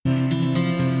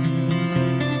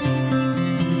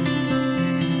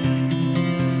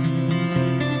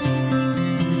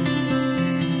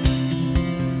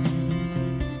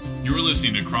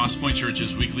Crosspoint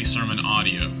Church's weekly sermon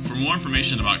audio. For more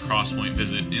information about Crosspoint,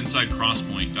 visit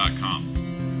insidecrosspoint.com.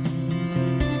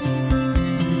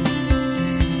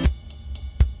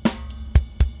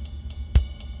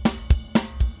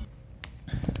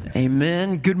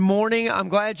 Amen. Good morning. I'm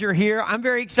glad you're here. I'm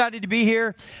very excited to be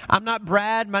here. I'm not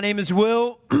Brad. My name is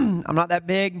Will. I'm not that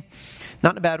big.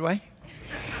 Not in a bad way.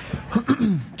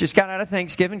 Just got out of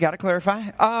Thanksgiving. Got to clarify.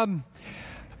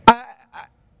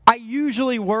 I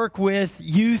usually work with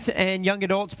youth and young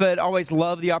adults, but always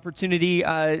love the opportunity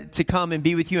to come and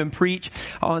be with you and preach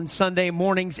on Sunday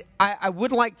mornings. I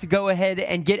would like to go ahead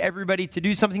and get everybody to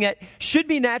do something that should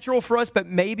be natural for us, but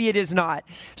maybe it is not.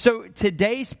 So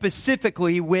today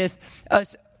specifically, with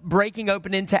us breaking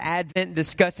open into Advent,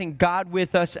 discussing God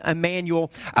with us,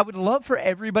 Emmanuel, I would love for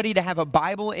everybody to have a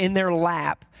Bible in their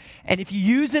lap. And if you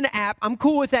use an app, I'm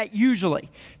cool with that usually.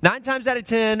 9 times out of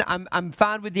 10, I'm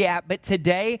fine with the app. But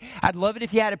today, I'd love it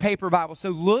if you had a paper Bible.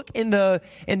 So look in the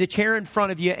chair in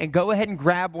front of you and go ahead and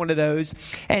grab one of those.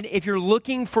 And if you're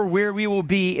looking for where we will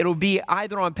be, it'll be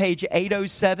either on page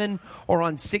 807 or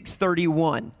on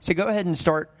 631. So go ahead and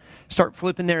start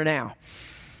flipping there now.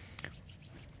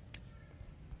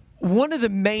 One of the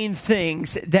main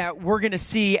things that we're going to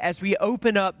see as we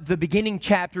open up the beginning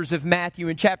chapters of Matthew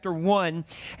in chapter 1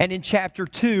 and in chapter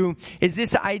 2 is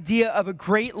this idea of a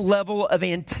great level of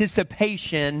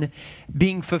anticipation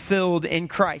being fulfilled in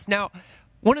Christ. Now,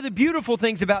 one of the beautiful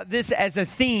things about this as a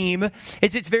theme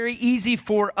is it's very easy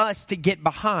for us to get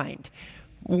behind.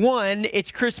 1, it's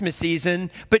Christmas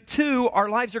season, but 2, our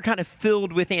lives are kind of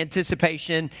filled with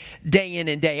anticipation day in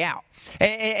and day out.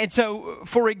 And so,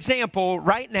 for example,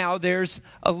 right now there's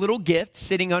a little gift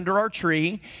sitting under our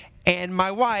tree, and my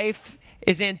wife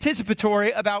is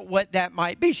anticipatory about what that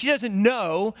might be. She doesn't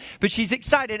know, but she's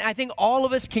excited. I think all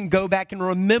of us can go back and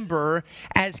remember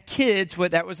as kids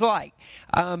what that was like.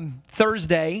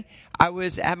 Thursday, I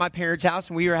was at my parents' house,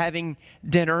 and we were having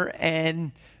dinner,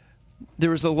 and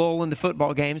there was a lull in the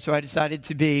football game, so I decided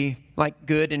to be like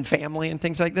good and family and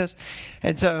things like this.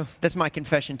 And so that's my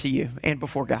confession to you and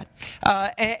before God.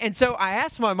 And so I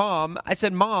asked my mom, I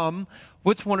said, Mom,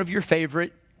 what's one of your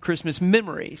favorite Christmas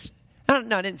memories?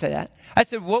 No, I didn't say that. I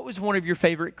said, what was one of your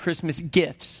favorite Christmas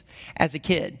gifts as a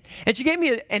kid? And she gave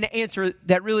me an answer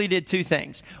that really did 2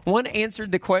 things. One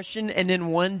answered the question, and then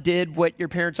one did what your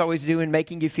parents always do in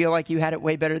making you feel like you had it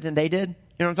way better than they did. You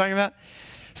know what I'm talking about?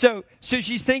 So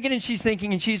she's thinking, and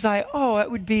she's like, oh,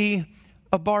 it would be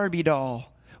a Barbie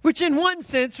doll. Which in one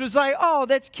sense was like, oh,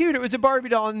 that's cute. It was a Barbie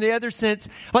doll. In the other sense,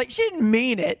 like she didn't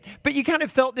mean it, but you kind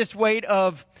of felt this weight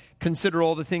of, consider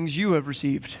all the things you have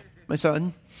received, my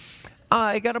son.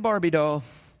 I got a Barbie doll.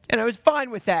 And I was fine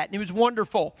with that. And it was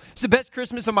wonderful. It's the best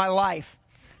Christmas of my life.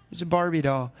 It was a Barbie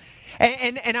doll.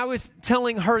 And I was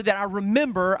telling her that I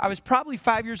remember I was probably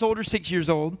 5 years old or 6 years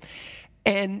old.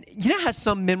 And you know how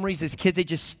some memories as kids, they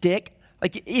just stick?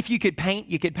 Like if you could paint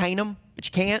them, but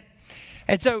you can't.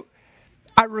 And so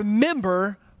I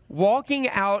remember walking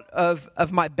out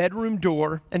of my bedroom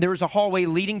door, and there was a hallway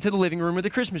leading to the living room where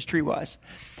the Christmas tree was.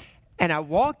 And I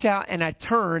walked out, and I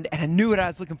turned, and I knew what I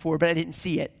was looking for, but I didn't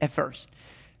see it at first.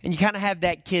 And you kind of have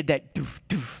that kid that,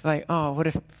 like, oh, what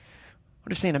if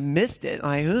Santa missed it?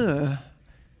 Like,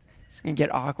 it's going to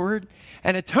get awkward.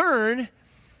 And I turn,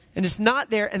 and it's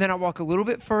not there, and then I walk a little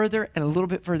bit further and a little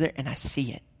bit further, and I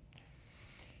see it.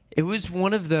 It was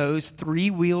one of those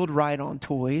 3-wheeled ride-on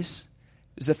toys.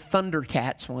 It was a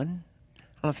Thundercats one. I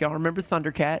don't know if y'all remember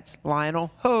Thundercats.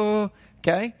 Lionel,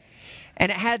 okay? And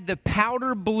it had the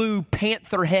powder blue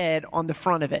panther head on the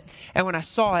front of it. And when I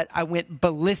saw it, I went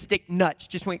ballistic nuts,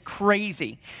 just went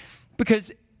crazy.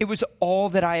 Because it was all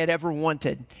that I had ever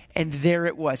wanted. And there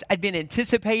it was. I'd been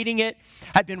anticipating it.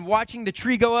 I'd been watching the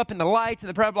tree go up and the lights and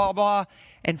the blah, blah, blah.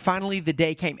 And finally the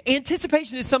day came.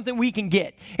 Anticipation is something we can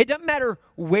get. It doesn't matter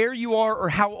where you are or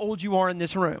how old you are in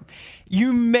this room.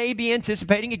 You may be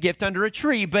anticipating a gift under a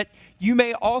tree, but you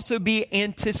may also be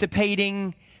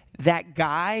anticipating that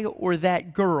guy or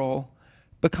that girl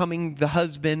becoming the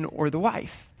husband or the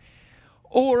wife.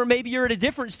 Or maybe you're at a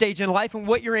different stage in life, and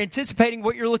what you're anticipating,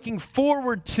 what you're looking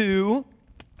forward to,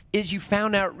 is you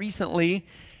found out recently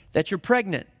that you're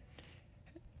pregnant.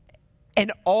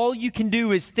 And all you can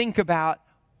do is think about,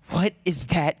 what is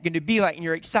that going to be like? And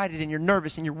you're excited, and you're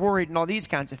nervous, and you're worried, and all these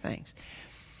kinds of things.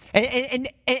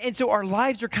 And so our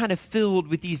lives are kind of filled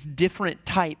with these different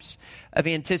types of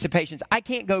anticipations. I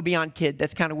can't go beyond kid.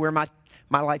 That's kind of where my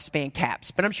lifespan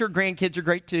caps. But I'm sure grandkids are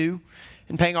great too,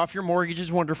 and paying off your mortgage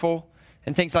is wonderful,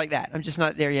 and things like that. I'm just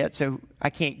not there yet, so I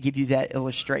can't give you that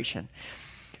illustration.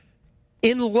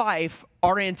 In life,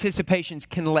 our anticipations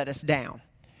can let us down.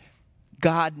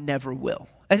 God never will.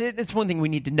 That's one thing we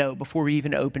need to know before we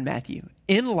even open Matthew.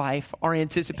 In life, our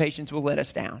anticipations will let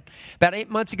us down. About 8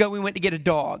 months ago, we went to get a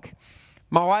dog.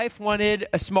 My wife wanted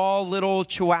a small little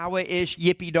Chihuahua-ish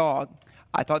yippy dog.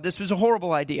 I thought this was a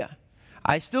horrible idea.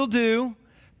 I still do,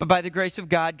 but by the grace of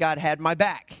God, God had my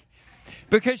back.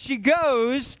 Because she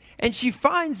goes and she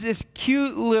finds this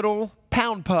cute little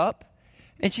pound pup,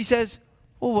 and she says,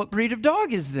 well, what breed of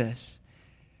dog is this?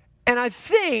 And I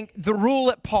think the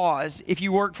rule at Paws, if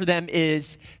you work for them,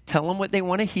 is tell them what they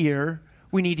want to hear.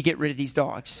 We need to get rid of these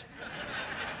dogs.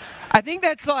 I think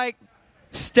that's like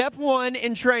step one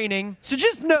in training. So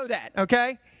just know that,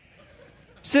 okay?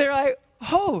 So they're like,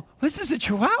 oh, this is a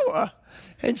Chihuahua.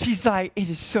 And she's like, it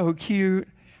is so cute.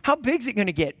 How big's it going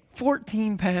to get?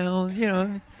 14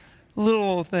 pounds,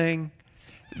 little thing.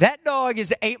 That dog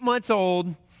is 8 months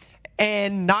old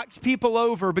and knocks people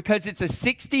over because it's a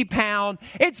 60-pound,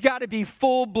 it's got to be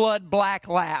full-blood black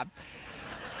lab.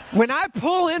 When I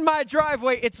pull in my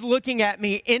driveway, it's looking at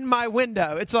me in my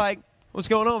window. It's like, what's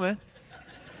going on, man?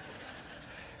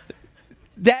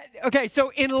 Okay,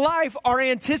 so in life, our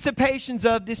anticipations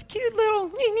of this cute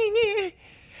little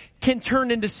can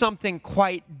turn into something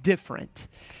quite different.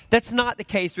 That's not the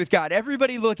case with God.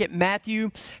 Everybody look at Matthew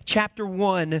chapter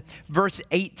 1, verse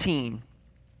 18.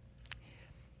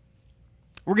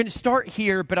 We're going to start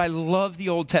here, but I love the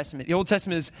Old Testament. The Old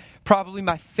Testament is probably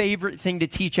my favorite thing to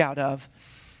teach out of.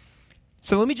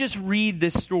 So let me just read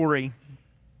this story,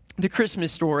 the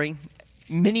Christmas story.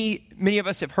 Many of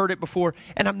us have heard it before,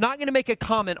 and I'm not going to make a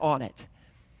comment on it.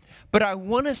 But I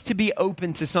want us to be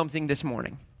open to something this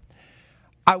morning.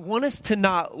 I want us to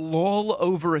not lull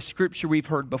over a scripture we've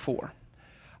heard before.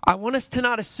 I want us to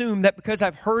not assume that because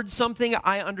I've heard something,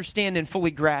 I understand and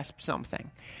fully grasp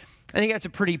something. I think that's a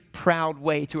pretty proud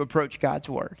way to approach God's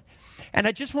word. And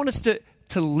I just want us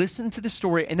to listen to the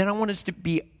story, and then I want us to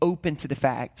be open to the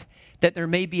fact that there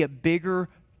may be a bigger,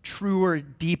 truer,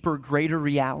 deeper, greater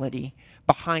reality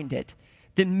behind it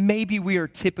than maybe we are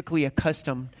typically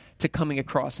accustomed to coming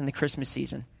across in the Christmas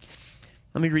season.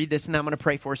 Let me read this, and then I'm going to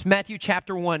pray for us. Matthew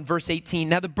chapter 1, verse 18.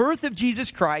 Now the birth of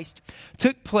Jesus Christ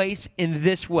took place in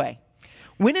this way.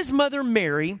 When his mother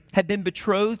Mary had been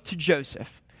betrothed to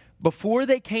Joseph, before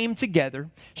they came together,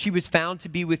 she was found to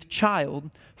be with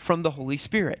child from the Holy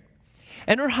Spirit.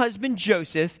 And her husband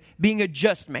Joseph, being a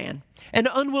just man and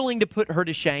unwilling to put her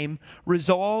to shame,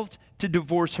 resolved to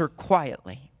divorce her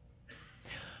quietly.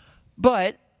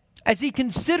 But as he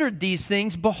considered these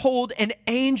things, behold, an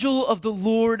angel of the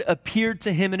Lord appeared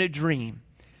to him in a dream,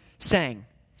 saying,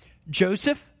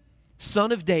 Joseph,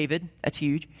 son of David, that's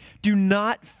huge, do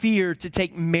not fear to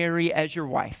take Mary as your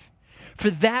wife.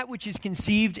 For that which is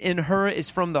conceived in her is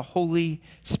from the Holy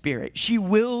Spirit. She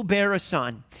will bear a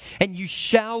son, and you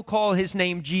shall call his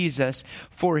name Jesus,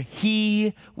 for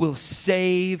he will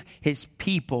save his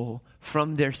people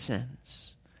from their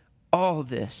sins. All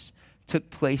this took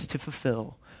place to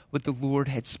fulfill what the Lord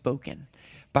had spoken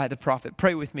by the prophet.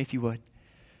 Pray with me if you would.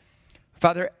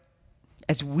 Father,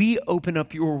 as we open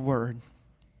up your word,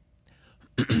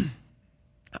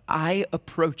 I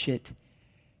approach it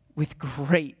with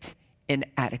great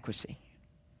inadequacy.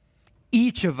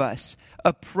 Each of us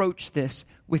approach this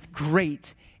with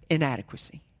great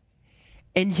inadequacy.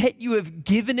 And yet you have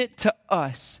given it to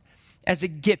us as a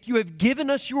gift. You have given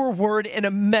us your word in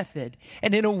a method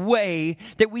and in a way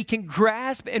that we can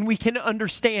grasp and we can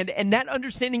understand. And that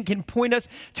understanding can point us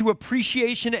to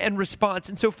appreciation and response.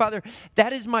 And so, Father,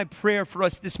 that is my prayer for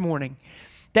us this morning.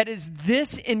 That is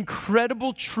this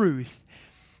incredible truth,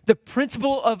 the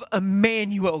principle of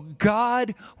Emmanuel,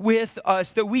 God with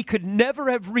us, that we could never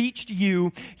have reached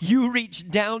you. You reached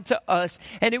down to us,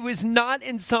 and it was not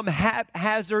in some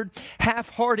haphazard,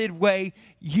 half-hearted way.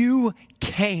 You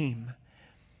came.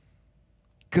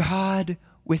 God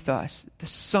with us, the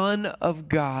Son of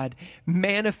God,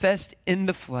 manifest in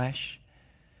the flesh,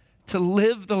 to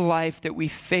live the life that we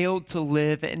failed to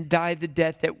live and die the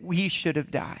death that we should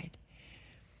have died.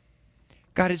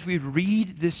 God, as we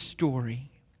read this story,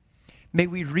 may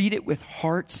we read it with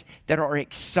hearts that are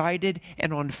excited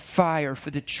and on fire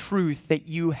for the truth that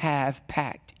you have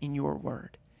packed in your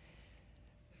word.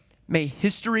 May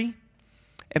history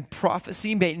and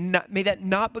prophecy, may that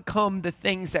not become the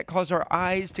things that cause our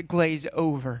eyes to glaze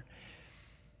over.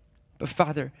 But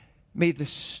Father, may the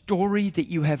story that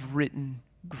you have written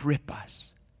grip us.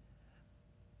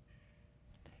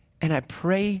 And I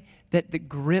pray that the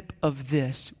grip of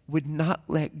this would not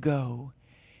let go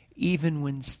even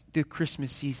when the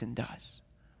Christmas season does.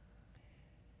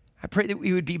 I pray that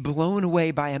we would be blown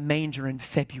away by a manger in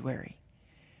February.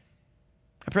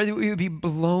 I pray that we would be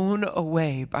blown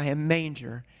away by a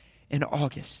manger in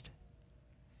August.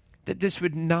 that this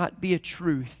would not be a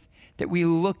truth that we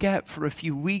look at for a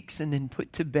few weeks and then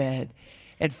put to bed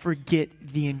and forget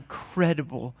the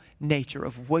incredible nature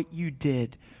of what you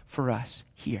did for us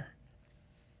here.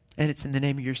 And it's in the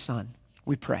name of your Son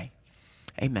we pray.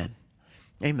 Amen.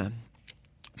 Amen.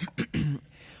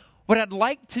 What I'd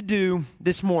like to do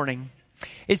this morning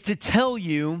is to tell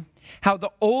you how the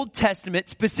Old Testament,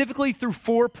 specifically through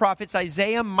 4 prophets,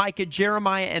 Isaiah, Micah,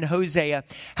 Jeremiah, and Hosea,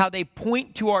 how they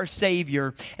point to our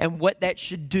Savior and what that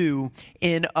should do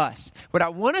in us. What I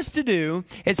want us to do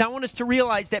is I want us to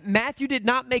realize that Matthew did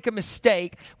not make a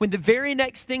mistake when the very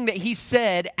next thing that he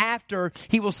said after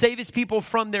he will save his people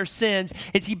from their sins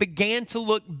is he began to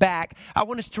look back. I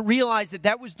want us to realize that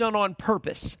that was done on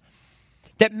purpose.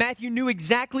 That Matthew knew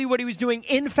exactly what he was doing.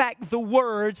 In fact, the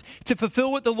words to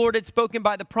fulfill what the Lord had spoken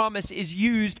by the promise is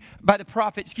used by the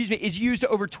prophet, is used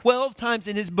over 12 times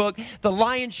in his book, the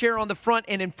lion's share on the front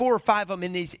and in 4 or 5 of them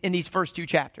in these first 2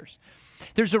 chapters.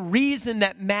 There's a reason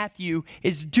that Matthew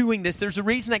is doing this. There's a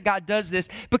reason that God does this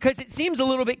because it seems a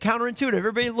little bit counterintuitive.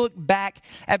 Everybody look back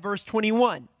at verse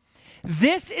 21.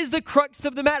 This is the crux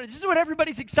of the matter. This is what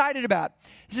everybody's excited about.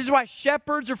 This is why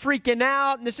shepherds are freaking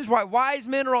out. And this is why wise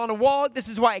men are on a walk. This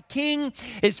is why a king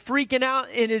is freaking out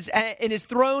in his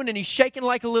throne and he's shaking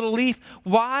like a little leaf.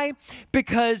 Why?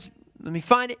 Because, let me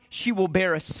find it. She will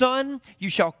bear a son. You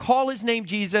shall call his name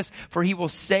Jesus, for he will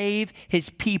save his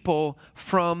people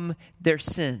from their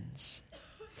sins.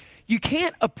 You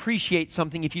can't appreciate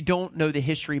something if you don't know the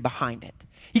history behind it.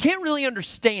 You can't really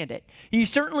understand it. You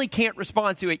certainly can't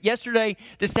respond to it. Yesterday,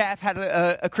 the staff had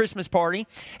a Christmas party,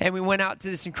 and we went out to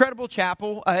this incredible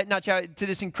to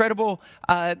this incredible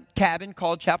cabin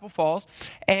called Chapel Falls,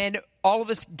 and all of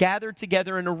us gathered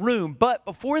together in a room. But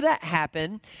before that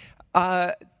happened,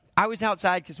 I was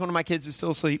outside because one of my kids was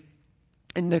still asleep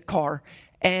in the car,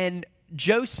 and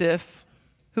Joseph,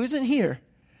 who isn't here,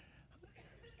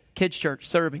 kids' church,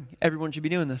 serving. Everyone should be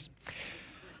doing this.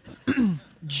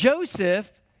 Joseph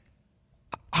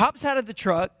hops out of the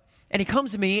truck and he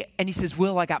comes to me and he says,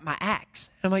 Will, I got my axe.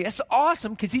 And I'm like, that's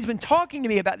awesome, because he's been talking to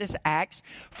me about this axe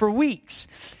for weeks.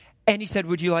 And he said,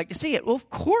 would you like to see it? Well, of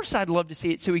course I'd love to see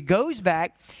it. So he goes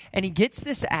back and he gets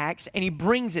this axe and he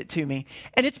brings it to me.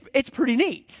 And it's pretty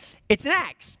neat. It's an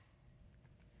axe.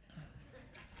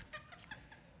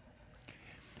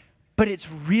 But it's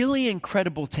really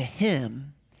incredible to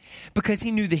him because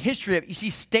he knew the history of it. You see,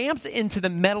 stamped into the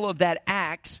metal of that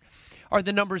axe are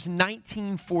the numbers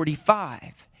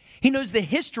 1945. He knows the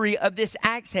history of this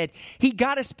axe head. He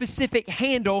got a specific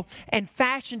handle and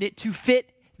fashioned it to fit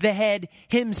the head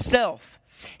himself.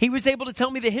 He was able to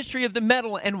tell me the history of the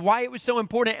metal and why it was so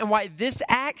important and why this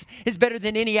axe is better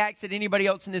than any axe that anybody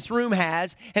else in this room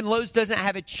has. And Lowe's doesn't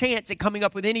have a chance at coming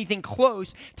up with anything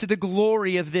close to the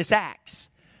glory of this axe.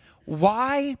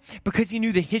 Why? Because he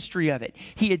knew the history of it.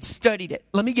 He had studied it.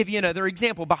 Let me give you another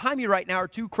example. Behind me right now are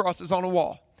 2 crosses on a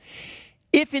wall.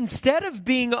 If instead of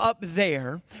being up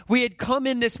there, we had come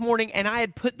in this morning and I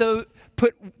had put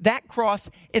that cross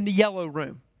in the yellow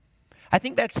room. I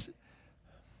think it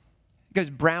goes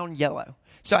brown, yellow.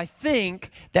 So I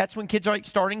think that's when kids are like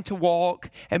starting to walk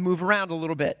and move around a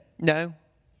little bit. No?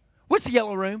 What's the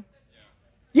yellow room?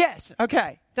 Yeah. Yes.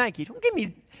 Okay. Thank you. Don't give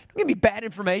me bad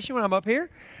information when I'm up here.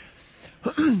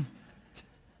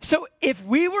 So if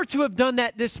we were to have done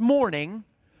that this morning,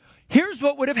 here's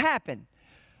what would have happened.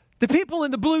 The people in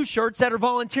the blue shirts that are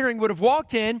volunteering would have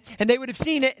walked in and they would have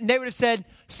seen it and they would have said,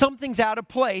 something's out of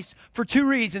place for 2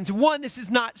 reasons. One, this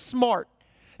is not smart.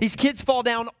 These kids fall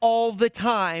down all the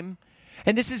time,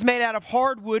 and this is made out of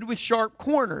hardwood with sharp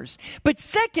corners. But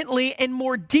secondly, and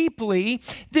more deeply,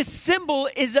 this symbol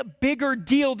is a bigger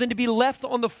deal than to be left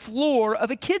on the floor of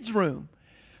a kid's room.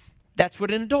 That's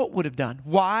what an adult would have done.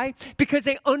 Why? Because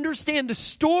they understand the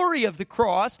story of the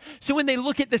cross. So when they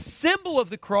look at the symbol of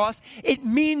the cross, it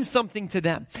means something to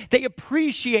them. They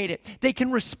appreciate it. They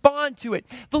can respond to it.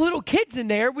 The little kids in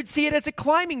there would see it as a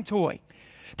climbing toy.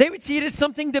 They would see it as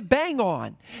something to bang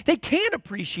on. They can't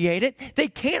appreciate it. They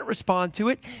can't respond to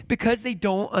it because they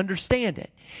don't understand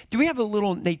it. Do we have a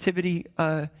little nativity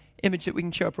image that we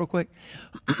can show up real quick?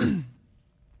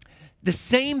 The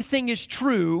same thing is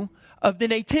true of the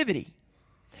nativity.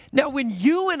 Now, when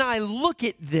you and I look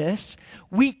at this,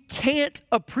 we can't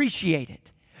appreciate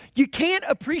it. You can't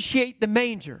appreciate the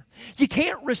manger. You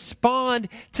can't respond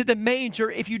to the manger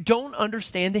if you don't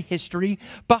understand the history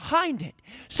behind it.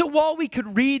 So while we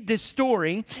could read this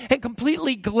story and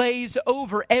completely glaze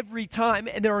over every time,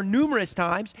 and there are numerous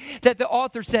times that the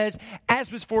author says,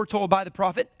 as was foretold by the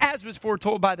prophet, as was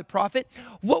foretold by the prophet,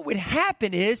 what would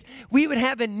happen is we would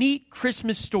have a neat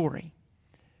Christmas story.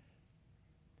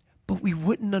 but we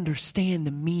wouldn't understand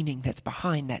the meaning that's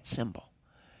behind that symbol.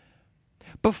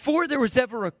 Before there was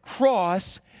ever a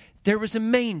cross, there was a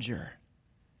manger.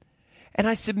 And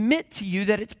I submit to you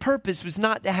that its purpose was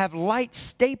not to have lights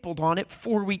stapled on it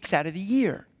 4 weeks out of the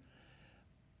year.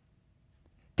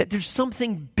 That there's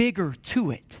something bigger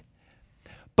to it.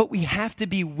 But we have to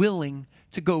be willing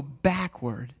to go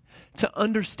backward to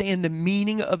understand the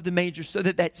meaning of the manger so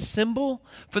that that symbol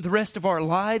for the rest of our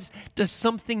lives does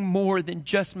something more than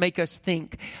just make us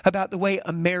think about the way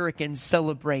Americans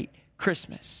celebrate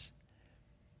Christmas.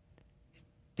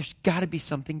 There's got to be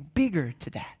something bigger to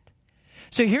that.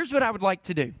 So here's what I would like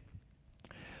to do.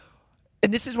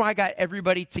 And this is why I got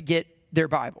everybody to get their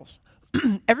Bibles.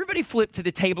 Everybody flip to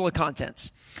the table of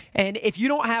contents. And if you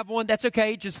don't have one, that's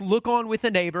okay. Just look on with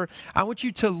a neighbor. I want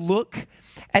you to look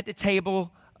at the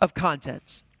table of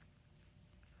contents.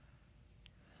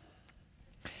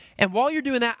 And while you're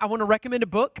doing that, I want to recommend a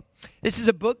book. This is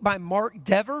a book by Mark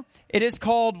Dever. It is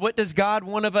called What Does God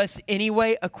Want of Us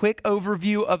Anyway? A quick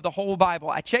overview of the whole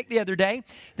Bible. I checked the other day.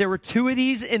 There were 2 of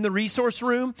these in the resource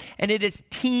room, and it is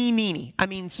teeny, I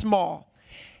mean small.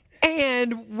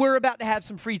 And we're about to have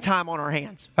some free time on our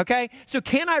hands, okay? So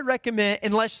can I recommend,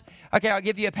 I'll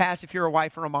give you a pass if you're a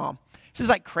wife or a mom. This is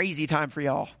like crazy time for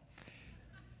y'all.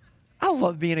 I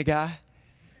love being a guy.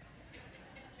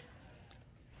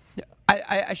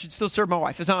 I should still serve my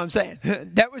wife, that's all I'm saying.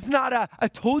 That was not I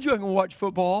told you I can watch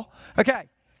football. Okay.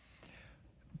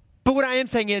 But what I am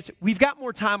saying is, we've got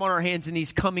more time on our hands in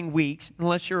these coming weeks,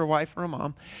 unless you're a wife or a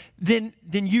mom, than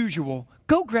usual.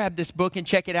 Go grab this book and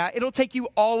check it out. It'll take you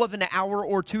all of an hour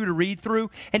or 2 to read through,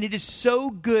 and it is so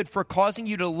good for causing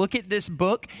you to look at this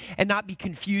book and not be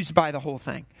confused by the whole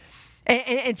thing.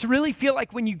 And to really feel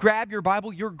like when you grab your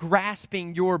Bible, you're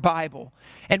grasping your Bible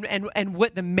and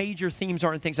what the major themes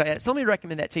are and things like that. So let me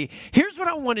recommend that to you. Here's what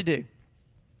I want to do.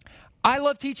 I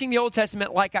love teaching the Old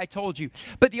Testament like I told you.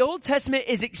 But the Old Testament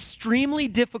is extremely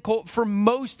difficult for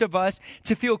most of us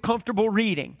to feel comfortable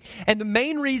reading. And the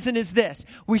main reason is this.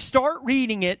 We start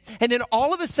reading it, and then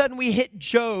all of a sudden we hit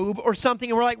Job or something,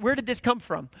 and we're like, where did this come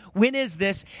from? When is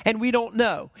this? And we don't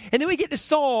know. And then we get to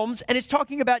Psalms, and it's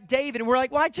talking about David, and we're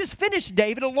like, well, I just finished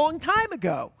David a long time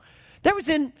ago. That was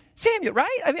in Samuel,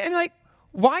 right? I mean, like,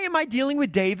 why am I dealing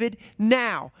with David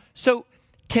now? So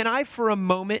can I, for a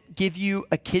moment, give you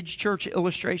a kids' church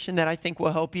illustration that I think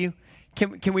will help you?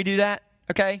 Can we do that?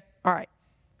 Okay? All right.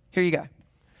 Here you go.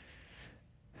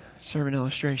 Sermon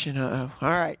illustration. All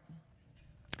right.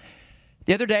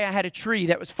 The other day, I had a tree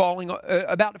that was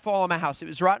about to fall on my house. It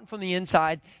was rotten from the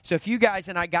inside. So if you guys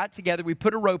and I got together, we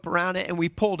put a rope around it, and we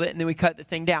pulled it, and then we cut the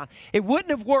thing down. It wouldn't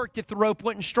have worked if the rope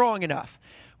wasn't strong enough.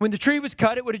 When the tree was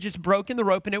cut, it would have just broken the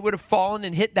rope, and it would have fallen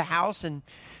and hit the house, and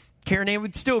Karen Ann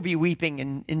would still be weeping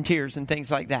and in tears and things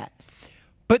like that.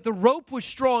 But the rope was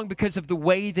strong because of the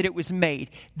way that it was made.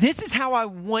 This is how I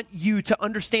want you to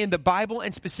understand the Bible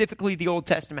and specifically the Old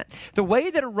Testament. The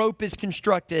way that a rope is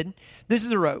constructed, this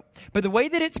is a rope, but the way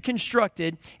that it's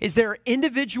constructed is there are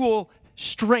individual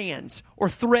strands or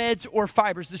threads or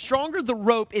fibers. The stronger the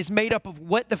rope is made up of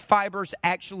what the fibers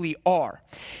actually are.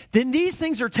 Then these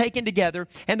things are taken together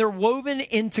and they're woven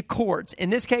into cords. In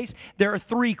this case, there are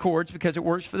 3 cords because it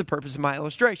works for the purpose of my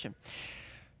illustration.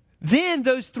 Then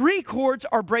those 3 cords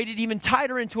are braided even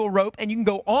tighter into a rope, and you can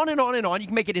go on and on and on. You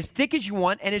can make it as thick as you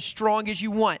want and as strong as you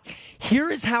want.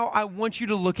 Here is how I want you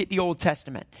to look at the Old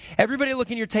Testament. Everybody look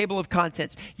in your table of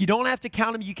contents. You don't have to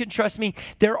count them. You can trust me.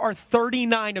 There are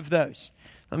 39 of those.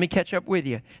 Let me catch up with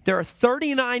you. There are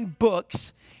 39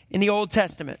 books in the Old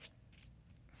Testament.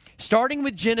 Starting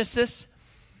with Genesis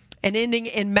and ending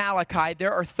in Malachi,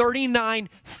 there are 39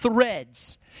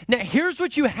 threads. Now, here's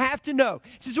what you have to know.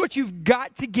 This is what you've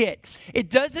got to get. It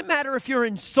doesn't matter if you're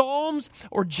in Psalms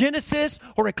or Genesis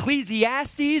or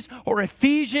Ecclesiastes or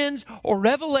Ephesians or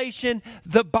Revelation.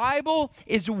 The Bible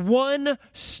is one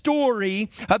story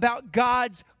about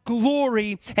God's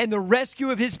glory and the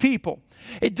rescue of his people.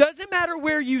 It doesn't matter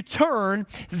where you turn.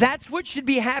 That's what should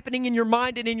be happening in your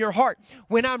mind and in your heart.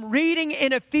 When I'm reading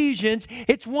in Ephesians,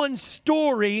 it's one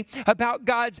story about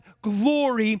God's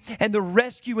glory and the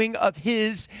rescuing of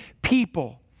his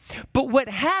people. But what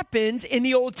happens in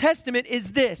the Old Testament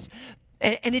is this,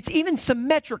 and it's even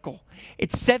symmetrical.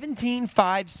 It's 17,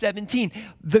 5, 17.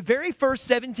 The very first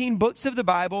 17 books of the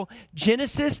Bible,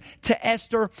 Genesis to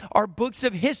Esther, are books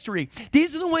of history.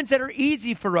 These are the ones that are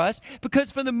easy for us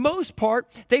because for the most part,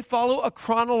 they follow a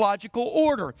chronological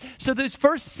order. So those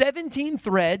first 17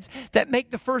 threads that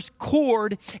make the first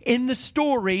chord in the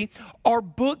story are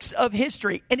books of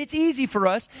history. And it's easy for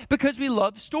us because we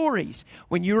love stories.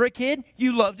 When you were a kid,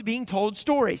 you loved being told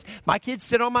stories. My kids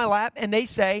sit on my lap and they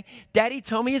say, Daddy, Daddy,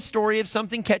 tell me a story of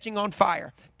something catching on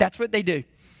fire. That's what they do.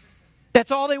 That's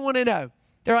all they want to know.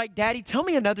 They're like, Daddy, tell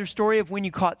me another story of when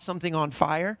you caught something on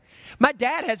fire. My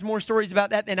dad has more stories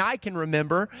about that than I can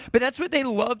remember, but that's what they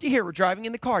love to hear. We're driving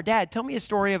in the car. Dad, tell me a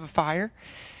story of a fire.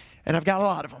 And I've got a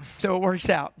lot of them, so it works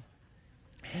out.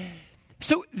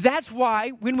 So that's why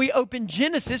when we open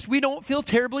Genesis, we don't feel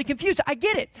terribly confused. I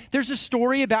get it. There's a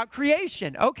story about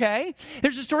creation. Okay.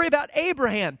 There's a story about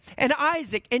Abraham and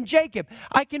Isaac and Jacob.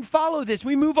 I can follow this.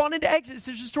 We move on into Exodus.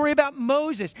 There's a story about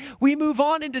Moses. We move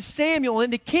on into Samuel,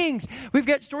 into Kings. We've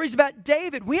got stories about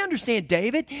David. We understand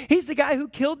David. He's the guy who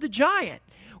killed the giant.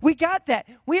 We got that.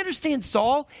 We understand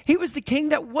Saul. He was the king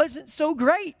that wasn't so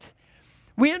great.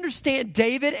 We understand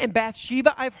David and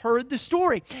Bathsheba. I've heard the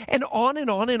story. And on and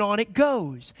on and on it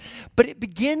goes. But it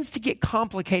begins to get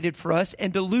complicated for us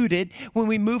and diluted when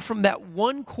we move from that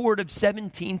one chord of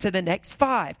 17 to the next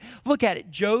 5. Look at it.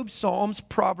 Job, Psalms,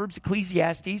 Proverbs,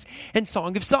 Ecclesiastes, and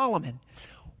Song of Solomon.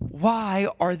 Why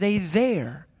are they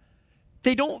there?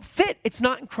 They don't fit. It's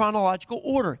not in chronological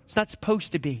order. It's not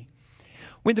supposed to be.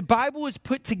 When the Bible was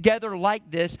put together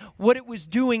like this, what it was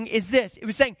doing is this. It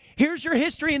was saying, here's your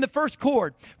history in the first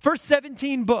chord, first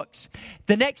 17 books.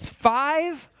 The next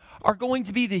 5 are going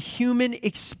to be the human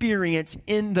experience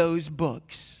in those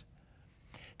books.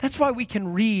 That's why we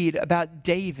can read about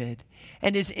David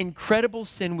and his incredible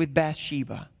sin with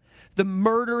Bathsheba, the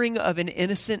murdering of an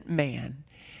innocent man.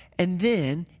 And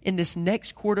then, in this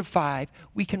next chord of 5,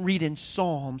 we can read in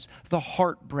Psalms the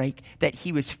heartbreak that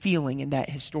he was feeling in that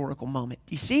historical moment.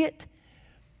 Do you see it?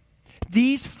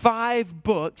 These 5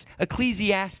 books,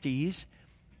 Ecclesiastes,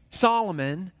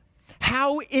 Solomon,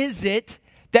 how is it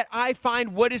that I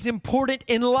find what is important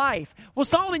in life? Well,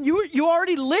 Solomon, you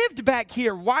already lived back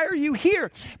here. Why are you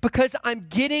here? Because I'm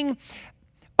getting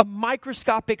a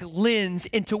microscopic lens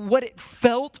into what it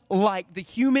felt like, the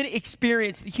human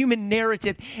experience, the human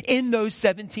narrative in those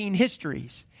 17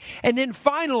 histories. And then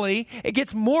finally, it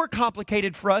gets more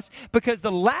complicated for us because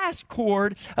the last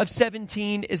chord of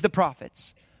 17 is the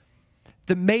prophets.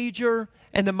 The major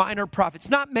and the minor prophets.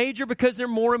 Not major because they're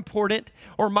more important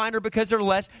or minor because they're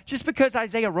less, just because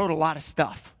Isaiah wrote a lot of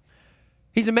stuff.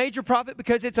 He's a major prophet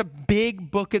because it's a big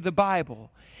book of the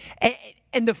Bible.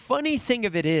 And the funny thing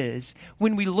of it is,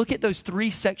 when we look at those 3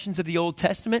 sections of the Old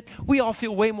Testament, we all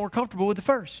feel way more comfortable with the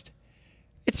first.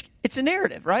 It's a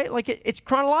narrative, right? Like it's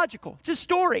chronological. It's a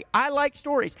story. I like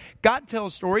stories. God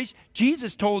tells stories.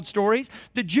 Jesus told stories.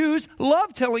 The Jews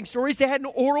loved telling stories. They had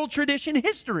an oral tradition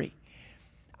history.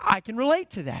 I can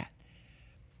relate to that.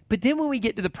 But then when we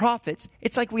get to the prophets,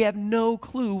 it's like we have no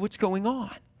clue what's going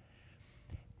on.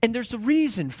 And there's a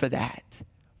reason for that.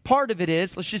 Part of it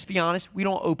is, let's just be honest, we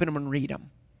don't open them and read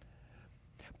them.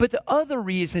 But the other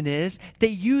reason is they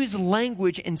use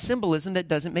language and symbolism that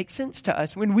doesn't make sense to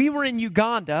us. When we were in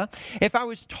Uganda, if I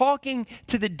was talking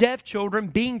to the deaf children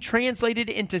being translated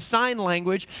into sign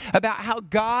language about how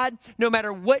God, no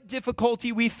matter what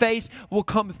difficulty we face, will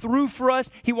come through for us.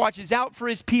 He watches out for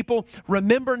his people.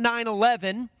 Remember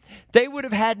 9/11, they would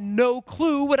have had no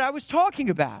clue what I was talking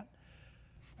about.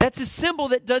 That's a symbol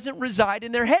that doesn't reside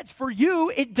in their heads. For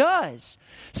you, it does.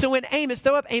 So in Amos,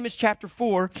 throw up Amos chapter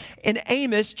 4. In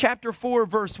Amos chapter 4,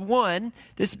 verse 1,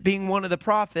 this being one of the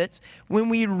prophets, when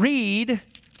we read,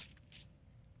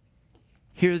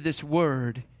 hear this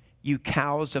word, you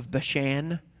cows of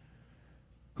Bashan,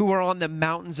 who are on the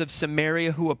mountains of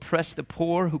Samaria, who oppress the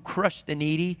poor, who crush the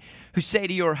needy, who say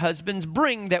to your husbands,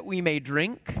 bring that we may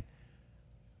drink.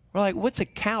 We're like, what's a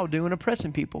cow doing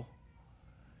oppressing people?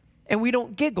 And we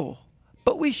don't giggle,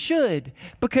 but we should,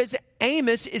 because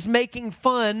Amos is making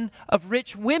fun of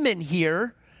rich women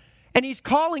here, and he's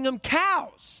calling them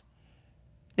cows.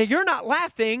 Now, you're not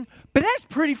laughing, but that's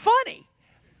pretty funny.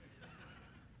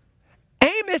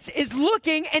 Amos is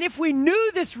looking, and if we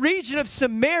knew this region of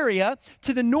Samaria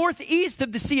to the northeast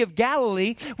of the Sea of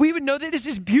Galilee, we would know that this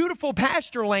is beautiful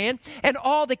pasture land, and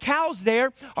all the cows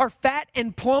there are fat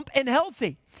and plump and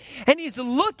healthy. And he's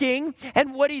looking,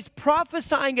 and what he's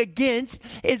prophesying against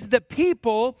is the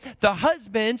people, the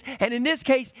husbands, and in this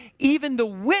case, even the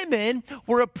women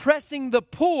were oppressing the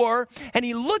poor. And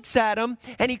he looks at them,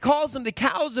 and he calls them the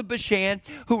cows of Bashan,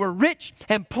 who are rich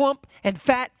and plump and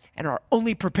fat and are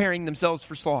only preparing themselves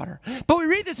for slaughter. But we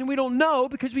read this and we don't know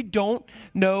because we don't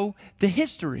know the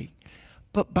history.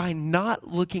 But by not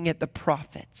looking at the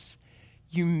prophets,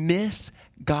 you miss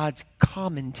God's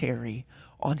commentary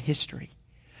on history.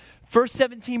 First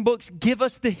 17 books give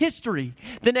us the history.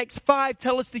 The next 5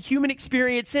 tell us the human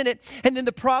experience in it. And then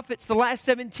the prophets, the last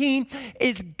 17,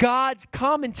 is God's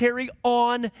commentary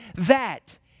on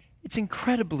that. It's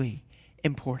incredibly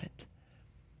important.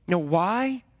 You know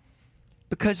why?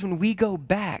 Because when we go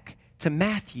back to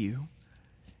Matthew,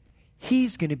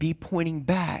 he's going to be pointing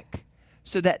back.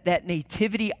 So that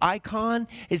nativity icon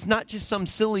is not just some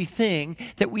silly thing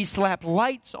that we slap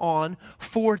lights on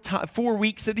 4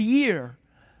 weeks of the year.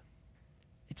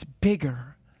 It's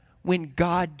bigger when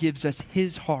God gives us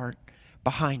his heart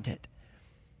behind it.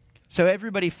 So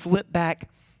everybody flip back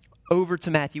over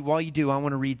to Matthew. While you do, I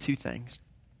want to read 2 things.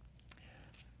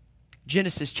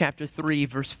 Genesis chapter 3,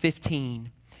 verse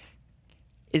 15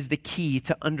 is the key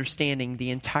to understanding the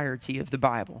entirety of the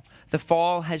Bible. The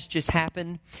fall has just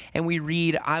happened, and we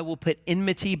read, I will put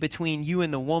enmity between you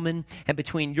and the woman, and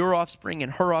between your offspring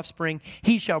and her offspring.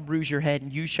 He shall bruise your head,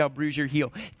 and you shall bruise your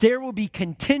heel. There will be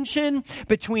contention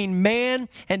between man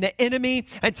and the enemy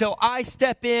until I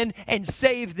step in and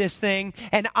save this thing,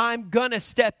 and I'm gonna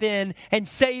step in and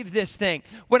save this thing.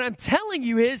 What I'm telling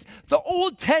you is the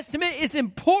Old Testament is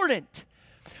important.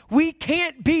 We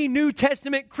can't be New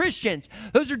Testament Christians.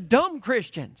 Those are dumb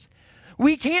Christians.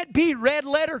 We can't be red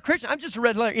letter Christians. I'm just a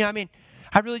red letter.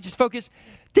 I really just focus.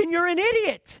 Then you're an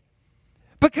idiot.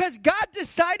 Because God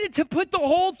decided to put the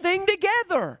whole thing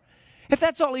together. If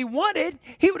that's all he wanted,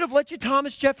 he would have let you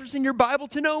Thomas Jefferson your Bible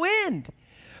to no end.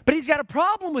 But he's got a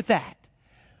problem with that.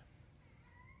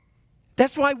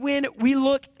 That's why when we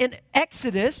look in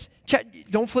Exodus,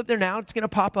 don't flip there now, it's going to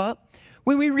pop up.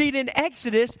 When we read in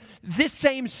Exodus, this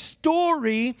same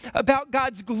story about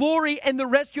God's glory and the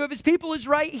rescue of his people is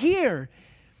right here.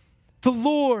 The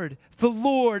Lord,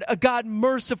 a God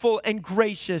merciful and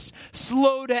gracious,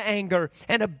 slow to anger,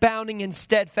 and abounding in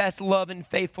steadfast love and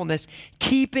faithfulness,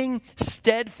 keeping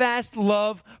steadfast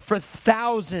love for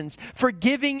thousands,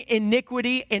 forgiving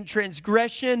iniquity and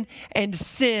transgression and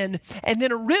sin. And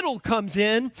then a riddle comes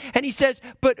in, and he says,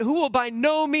 but who will by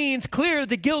no means clear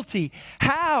the guilty?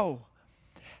 How?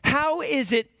 How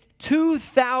is it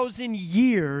 2,000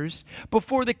 years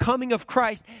before the coming of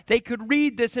Christ they could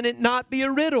read this and it not be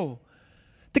a riddle?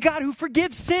 The God who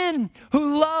forgives sin,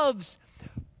 who loves,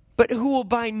 but who will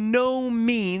by no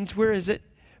means,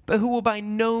 But who will by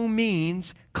no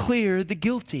means clear the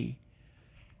guilty.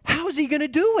 How is he going to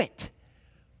do it?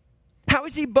 How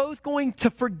is he both going to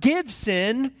forgive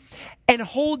sin and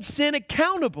hold sin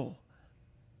accountable?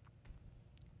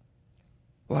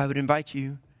 Well, I would invite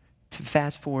you to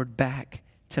fast forward back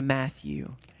to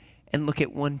Matthew and look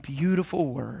at one beautiful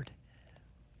word.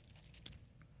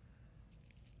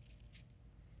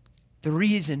 The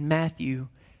reason Matthew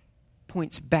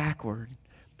points backward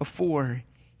before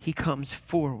he comes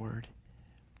forward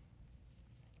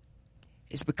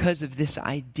is because of this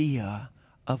idea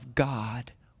of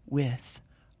God with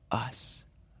us.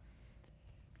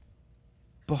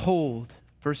 Behold,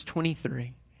 verse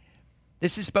 23.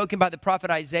 This is spoken by the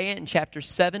prophet Isaiah in chapter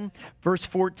 7, verse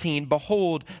 14.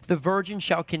 Behold, the virgin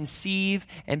shall conceive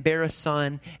and bear a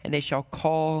son, and they shall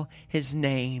call his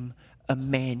name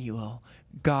Emmanuel,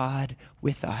 God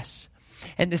with us.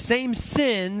 And the same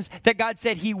sins that God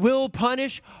said he will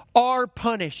punish are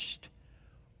punished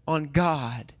on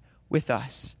God with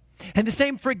us. And the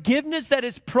same forgiveness that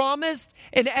is promised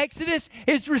in Exodus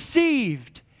is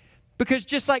received. Because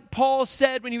just like Paul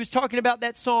said when he was talking about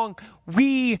that song,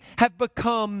 we have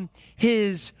become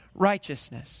his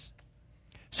righteousness.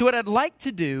 So what I'd like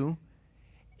to do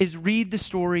is read the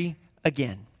story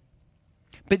again.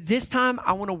 But this time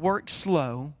I want to work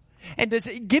slow. And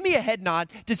give me a head nod.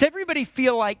 Does everybody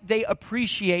feel like they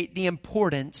appreciate the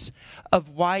importance of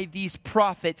why these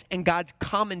prophets and God's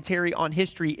commentary on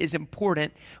history is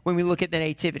important when we look at the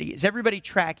nativity? Is everybody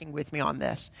tracking with me on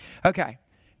this? Okay,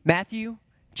 Matthew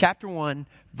chapter 1,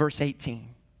 verse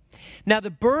 18. Now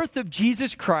the birth of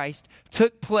Jesus Christ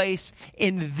took place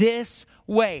in this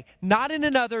way, not in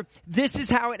another. This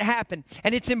is how it happened.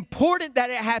 And it's important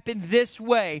that it happened this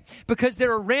way because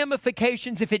there are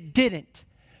ramifications if it didn't.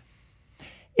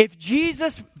 If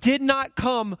Jesus did not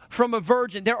come from a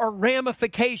virgin, there are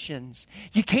ramifications.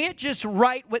 You can't just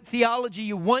write what theology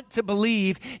you want to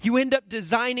believe. You end up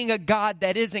designing a God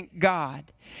that isn't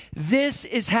God. This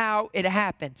is how it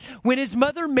happened. When his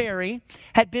mother Mary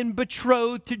had been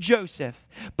betrothed to Joseph,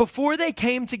 before they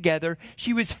came together,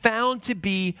 she was found to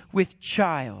be with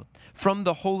child from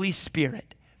the Holy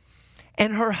Spirit.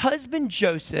 And her husband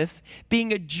Joseph,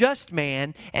 being a just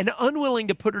man and unwilling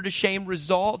to put her to shame,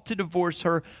 resolved to divorce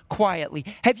her quietly.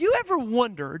 Have you ever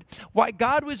wondered why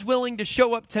God was willing to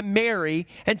show up to Mary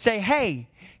and say, hey,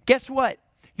 guess what?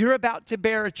 You're about to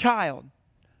bear a child.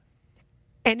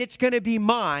 And it's going to be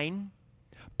mine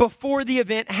before the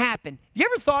event happened. You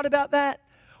ever thought about that?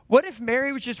 What if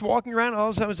Mary was just walking around and all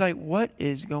of a sudden was like, what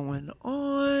is going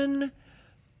on?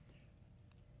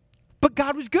 But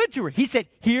God was good to her. He said,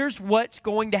 here's what's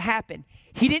going to happen.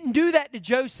 He didn't do that to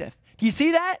Joseph. Do you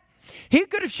see that? He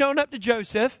could have shown up to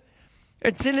Joseph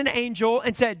and sent an angel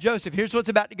and said, Joseph, here's what's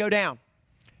about to go down.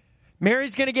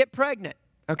 Mary's going to get pregnant,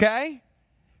 okay?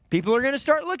 People are going to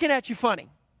start looking at you funny,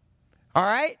 all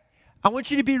right? I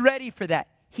want you to be ready for that.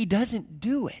 He doesn't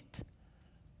do it.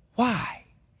 Why?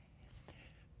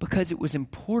 Because it was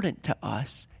important to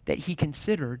us that he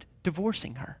considered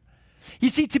divorcing her. You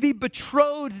see, to be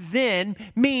betrothed then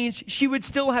means she would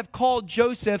still have called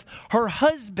Joseph her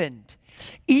husband.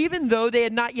 Even though they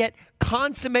had not yet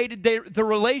consummated the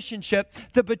relationship,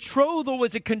 the betrothal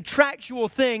was a contractual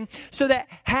thing, so that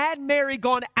had Mary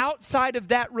gone outside of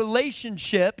that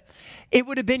relationship, it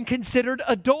would have been considered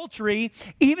adultery,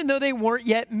 even though they weren't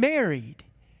yet married.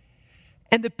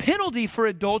 And the penalty for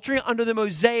adultery under the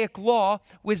Mosaic law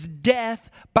was death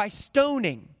by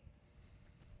stoning.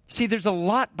 See, there's a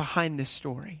lot behind this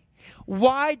story.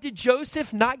 Why did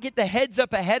Joseph not get the heads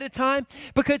up ahead of time?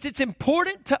 Because it's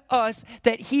important to us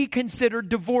that he considered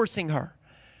divorcing her.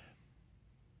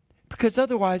 Because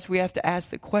otherwise we have to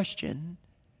ask the question,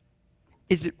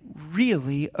 is it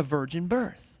really a virgin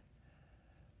birth?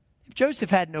 If Joseph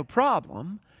had no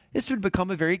problem, this would become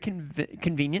a very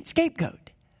convenient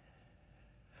scapegoat.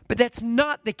 But that's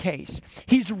not the case.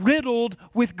 He's riddled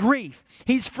with grief.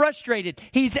 He's frustrated.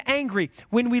 He's angry.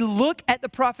 When we look at the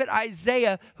prophet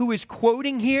Isaiah, who is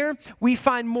quoting here, we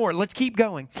find more. Let's keep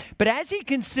going. But as he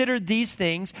considered these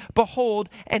things, behold,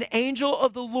 an angel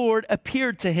of the Lord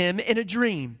appeared to him in a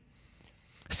dream,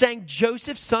 saying,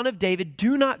 Joseph, son of David,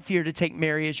 do not fear to take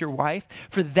Mary as your wife,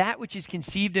 for that which is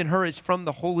conceived in her is from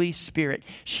the Holy Spirit.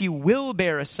 She will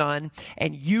bear a son,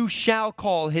 and you shall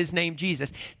call his name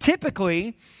Jesus.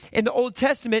 Typically, in the Old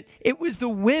Testament, it was the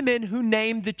women who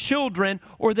named the children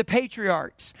or the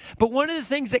patriarchs. But one of the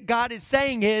things that God is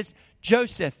saying is,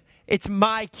 Joseph, it's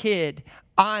my kid.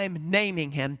 I'm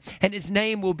naming him, and his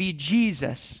name will be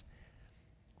Jesus,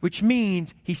 which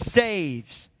means he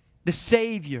saves, the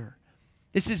Savior.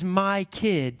 This is my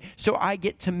kid, so I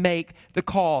get to make the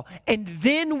call. And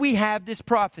then we have this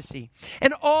prophecy.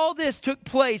 And all this took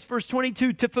place, verse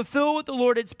 22, to fulfill what the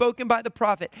Lord had spoken by the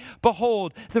prophet.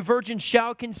 Behold, the virgin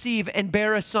shall conceive and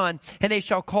bear a son, and they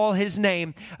shall call his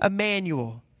name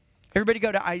Emmanuel. Everybody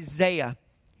go to Isaiah.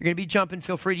 You're going to be jumping.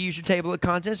 Feel free to use your table of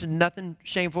contents. There's nothing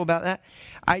shameful about that.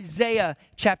 Isaiah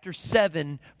chapter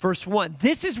 7, verse 1.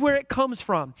 This is where it comes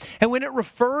from. And when it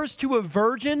refers to a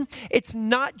virgin, it's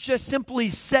not just simply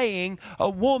saying a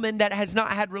woman that has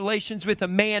not had relations with a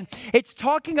man. It's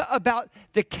talking about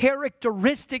the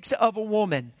characteristics of a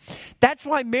woman. That's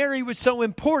why Mary was so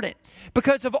important.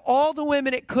 Because of all the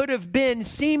women it could have been,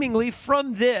 seemingly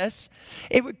from this,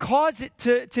 it would cause it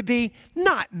to be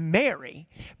not Mary.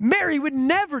 Mary would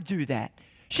never do that.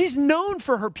 She's known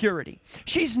for her purity.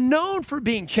 She's known for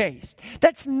being chaste.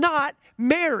 That's not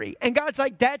Mary. And God's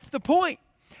like, that's the point.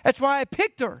 That's why I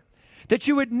picked her, that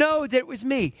you would know that it was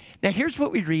me. Now, here's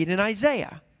what we read in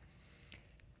Isaiah.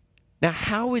 Now,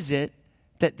 how is it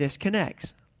that this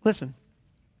connects? Listen,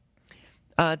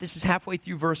 this is halfway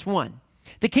through verse 1.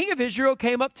 The king of Israel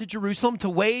came up to Jerusalem to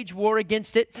wage war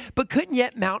against it, but couldn't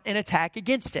yet mount an attack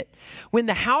against it. When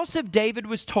the house of David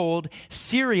was told,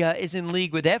 Syria is in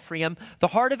league with Ephraim, the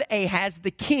heart of Ahaz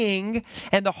the king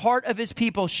and the heart of his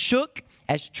people shook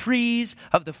as trees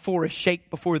of the forest shake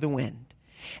before the wind.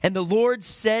 And the Lord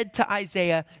said to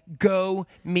Isaiah, go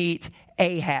meet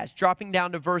Ahaz. Dropping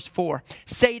down to verse 4.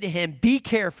 Say to him, be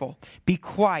careful, be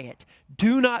quiet.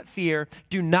 Do not fear.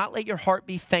 Do not let your heart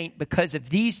be faint because of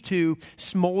these two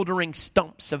smoldering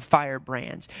stumps of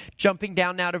firebrands. Jumping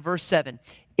down now to verse 7.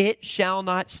 It shall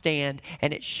not stand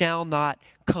and it shall not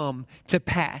come to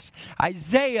pass.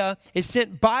 Isaiah is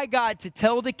sent by God to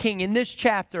tell the king in this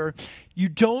chapter, you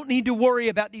don't need to worry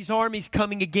about these armies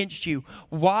coming against you.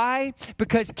 Why?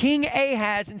 Because King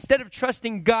Ahaz, instead of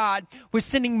trusting God, was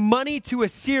sending money to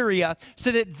Assyria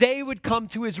so that they would come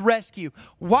to his rescue.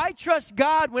 Why trust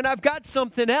God when I've got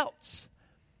something else?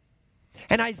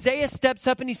 And Isaiah steps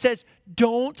up and he says,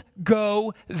 don't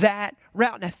go that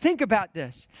route. Now think about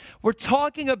this. We're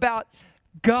talking about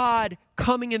God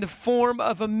coming in the form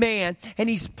of a man, and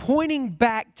he's pointing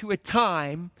back to a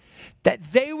time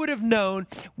that they would have known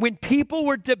when people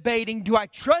were debating, do I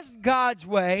trust God's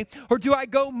way or do I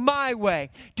go my way?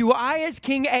 Do I, as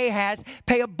King Ahaz,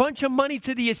 pay a bunch of money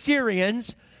to the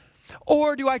Assyrians,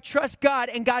 or do I trust God?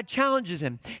 And God challenges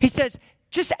him. He says,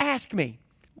 just ask me.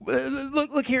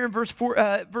 Look here in verse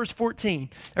 14,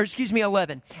 or excuse me,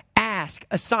 11. Ask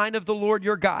a sign of the Lord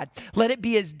your God. Let it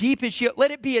be as deep as Sheol. Let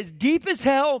it be as deep as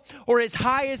hell or as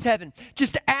high as heaven.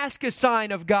 Just ask a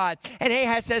sign of God. And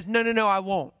Ahaz says, no, I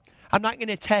won't. I'm not going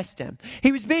to test him.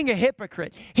 He was being a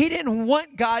hypocrite. He didn't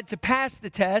want God to pass the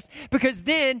test because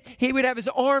then he would have his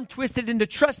arm twisted into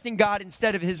trusting God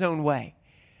instead of his own way.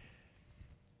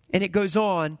 And it goes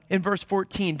on in verse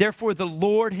 14. Therefore, the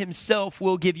Lord himself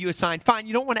will give you a sign. Fine,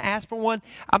 you don't want to ask for one?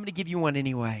 I'm going to give you one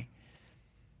anyway.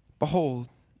 Behold,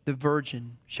 the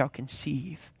virgin shall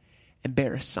conceive and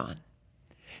bear a son.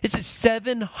 This is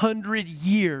 700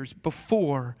 years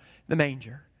before the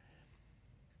manger.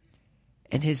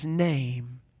 And his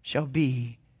name shall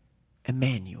be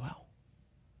Emmanuel.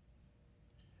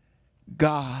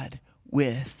 God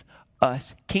with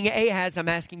us. King Ahaz, I'm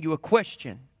asking you a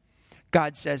question.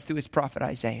 God says through his prophet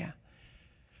Isaiah,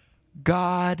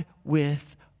 God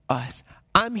with us.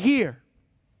 I'm here.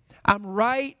 I'm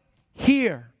right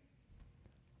here.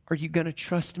 Are you going to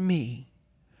trust me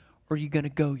or are you going to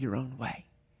go your own way?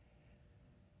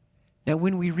 Now,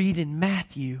 when we read in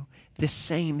Matthew, the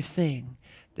same thing,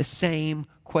 the same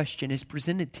question is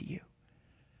presented to you.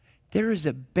 There is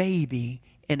a baby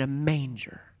in a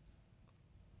manger.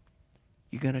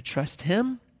 You going to trust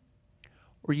him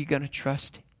or are you going to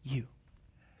trust you?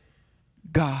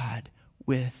 God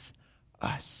with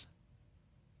us.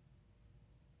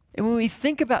 And when we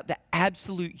think about the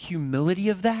absolute humility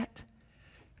of that,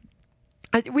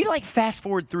 we fast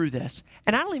forward through this,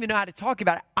 and I don't even know how to talk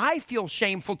about it. I feel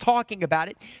shameful talking about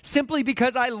it simply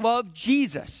because I love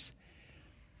Jesus.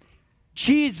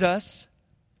 Jesus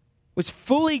was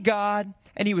fully God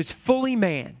and he was fully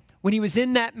man when he was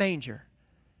in that manger,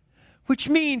 which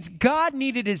means God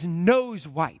needed his nose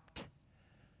wiped.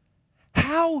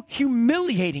 How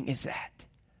humiliating is that?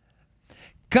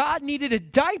 God needed a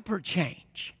diaper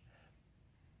change.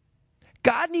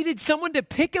 God needed someone to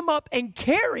pick him up and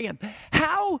carry him.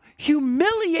 How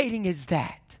humiliating is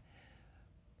that?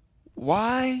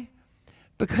 Why?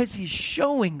 Because he's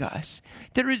showing us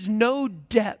there is no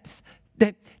depth,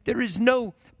 that there is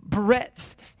no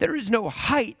breadth, there is no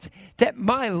height that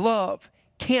my love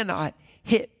cannot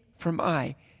hit for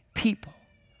my people.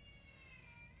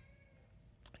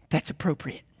 That's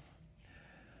appropriate.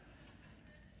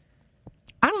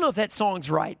 I don't know if that song's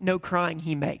right, No Crying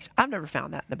He Makes. I've never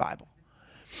found that in the Bible.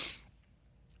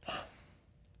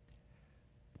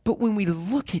 But when we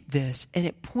look at this and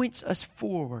it points us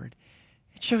forward,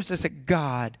 it shows us a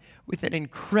God with an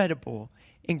incredible,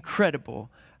 incredible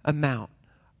amount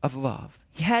of love.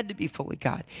 He had to be fully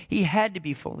God. He had to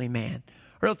be fully man,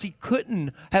 or else he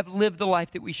couldn't have lived the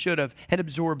life that we should have and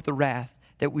absorbed the wrath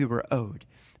that we were owed.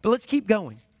 But let's keep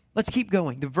going. Let's keep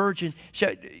going. The virgin,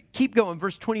 keep going.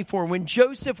 Verse 24. When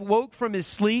Joseph woke from his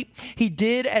sleep, he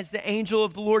did as the angel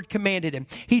of the Lord commanded him.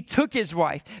 He took his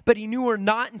wife, but he knew her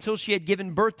not until she had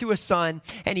given birth to a son,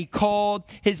 and he called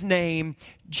his name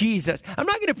Jesus. I'm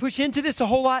not going to push into this a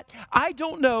whole lot. I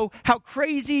don't know how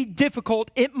crazy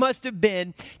difficult it must have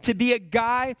been to be a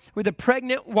guy with a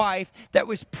pregnant wife that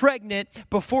was pregnant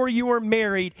before you were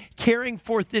married, carrying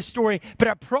forth this story. But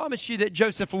I promise you that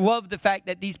Joseph loved the fact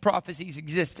that these prophecies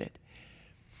existed.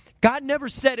 God never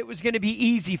said it was going to be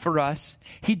easy for us.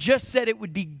 He just said it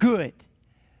would be good.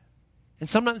 And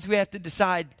sometimes we have to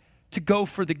decide to go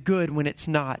for the good when it's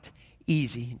not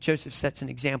easy. Joseph sets an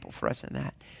example for us in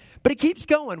that. But it keeps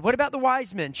going. What about the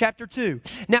wise men? Chapter 2.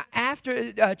 Now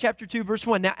after, chapter 2, verse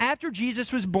 1. Now after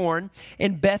Jesus was born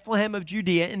in Bethlehem of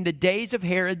Judea in the days of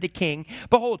Herod the king,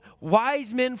 behold,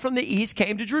 wise men from the east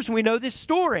came to Jerusalem. We know this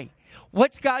story.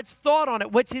 What's God's thought on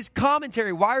it? What's his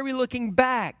commentary? Why are we looking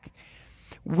back?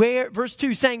 Verse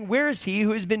 2 saying, where is he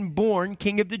who has been born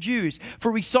King of the Jews?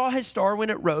 For we saw his star when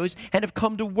it rose and have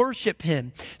come to worship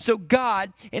him. So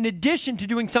God, in addition to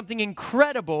doing something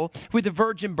incredible with the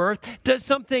virgin birth, does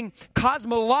something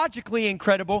cosmologically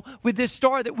incredible with this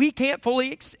star that we can't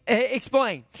fully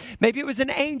explain. Maybe it was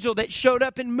an angel that showed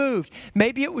up and moved.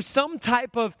 Maybe it was some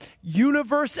type of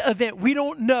universe event. We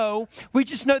don't know. We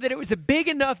just know that it was a big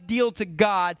enough deal to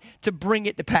God to bring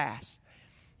it to pass.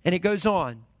 And it goes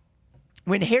on.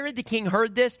 When Herod the king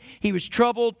heard this, he was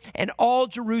troubled, and all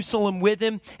Jerusalem with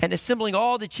him, and assembling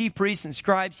all the chief priests and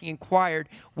scribes, he inquired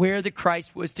where the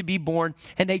Christ was to be born.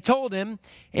 And they told him,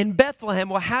 in Bethlehem.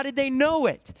 Well, how did they know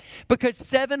it? Because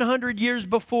 700 years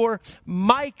before,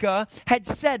 Micah had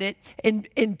said it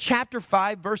in chapter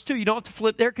 5, verse 2. You don't have to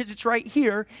flip there because it's right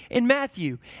here in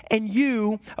Matthew. And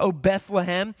you, O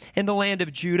Bethlehem, in the land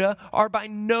of Judah, are by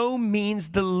no means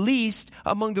the least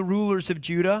among the rulers of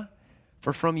Judah.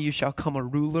 For from you shall come a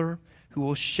ruler who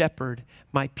will shepherd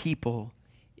my people,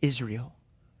 Israel.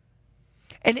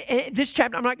 And this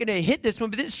chapter, I'm not going to hit this one,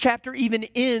 but this chapter even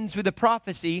ends with a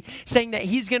prophecy saying that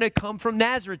he's going to come from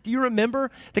Nazareth. Do you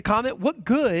remember the comment? What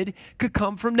good could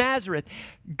come from Nazareth?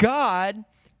 God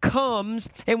comes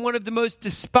in one of the most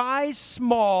despised,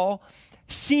 small,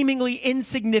 seemingly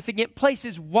insignificant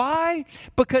places. Why?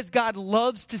 Because God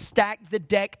loves to stack the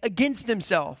deck against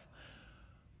himself.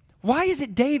 Why is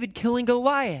it David killing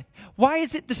Goliath? Why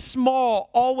is it the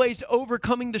small always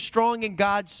overcoming the strong in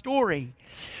God's story?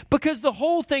 Because the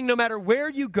whole thing, no matter where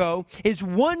you go, is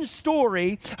one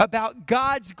story about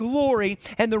God's glory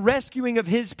and the rescuing of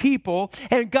his people.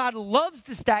 And God loves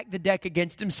to stack the deck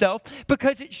against himself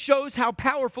because it shows how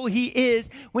powerful he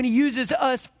is when he uses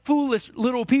us foolish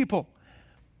little people.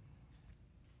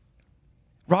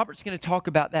 Robert's going to talk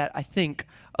about that, I think,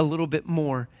 a little bit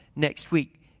more next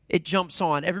week. It jumps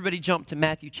on. Everybody jump to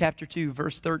Matthew chapter 2,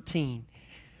 verse 13.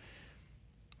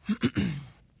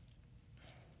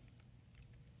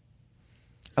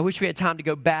 I wish we had time to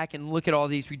go back and look at all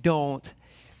these. We don't.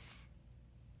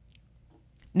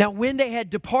 Now, when they had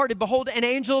departed, behold, an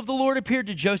angel of the Lord appeared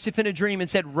to Joseph in a dream and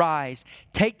said, "Rise,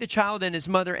 take the child and his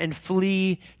mother and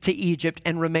flee to Egypt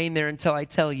and remain there until I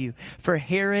tell you. For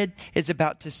Herod is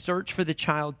about to search for the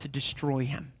child to destroy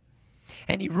him."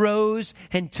 And he rose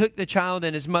and took the child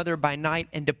and his mother by night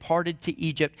and departed to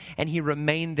Egypt, and he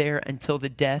remained there until the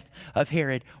death of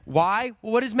Herod. Why?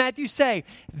 Well, what does Matthew say?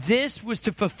 This was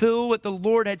to fulfill what the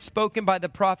Lord had spoken by the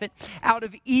prophet, "Out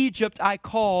of Egypt I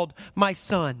called my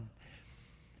son."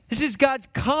 This is God's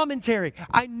commentary.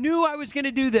 I knew I was going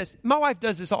to do this. My wife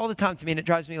does this all the time to me, and it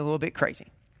drives me a little bit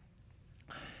crazy.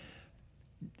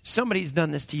 Somebody's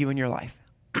done this to you in your life.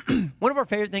 One of our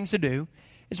favorite things to do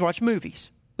is watch movies.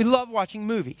 We love watching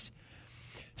movies.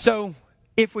 So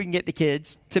if we can get the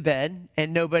kids to bed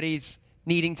and nobody's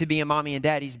needing to be in mommy and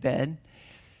daddy's bed,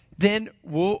 then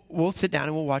we'll sit down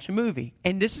and we'll watch a movie.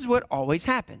 And this is what always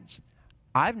happens.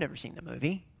 I've never seen the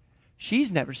movie.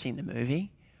 She's never seen the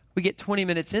movie. We get 20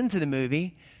 minutes into the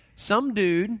movie. Some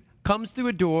dude comes through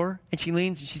a door and she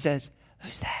leans and she says,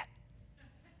 "Who's that?"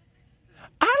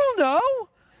 I don't know.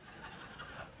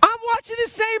 I'm watching the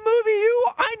same movie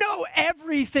I know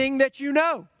everything that you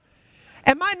know.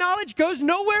 And my knowledge goes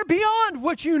nowhere beyond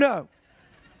what you know.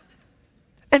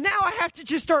 And now I have to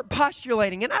just start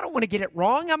postulating. And I don't want to get it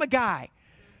wrong. I'm a guy.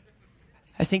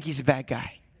 I think he's a bad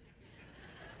guy.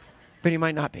 But he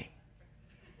might not be.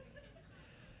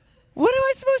 What am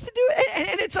I supposed to do?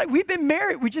 And it's like, we've been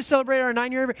married. We just celebrated our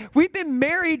 9-year anniversary. We've been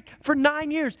married for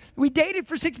 9 years. We dated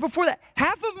for 6 before that.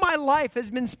 Half of my life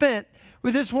has been spent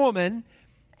with this woman.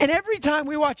 And every time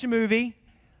we watch a movie,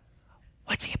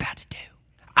 what's he about to do?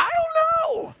 I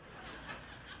don't know.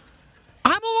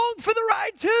 I'm along for the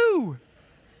ride too.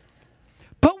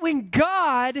 But when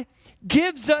God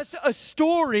gives us a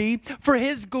story for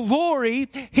his glory,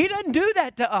 he doesn't do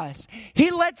that to us.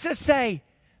 He lets us say,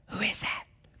 "Who is that?"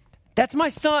 That's my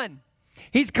son.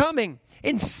 He's coming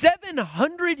in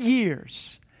 700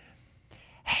 years.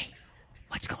 Hey,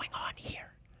 what's going on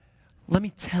here? Let me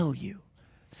tell you.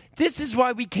 This is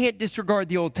why we can't disregard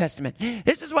the Old Testament.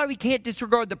 This is why we can't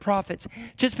disregard the prophets,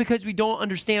 just because we don't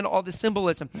understand all the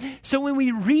symbolism. So when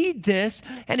we read this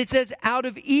and it says, "Out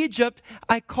of Egypt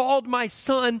I called my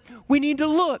son," we need to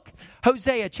look.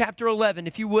 Hosea chapter 11.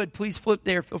 If you would, please flip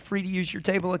there. Feel free to use your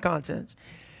table of contents.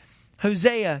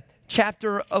 Hosea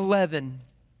chapter 11.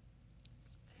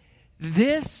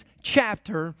 This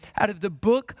chapter out of the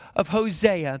book of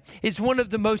Hosea is one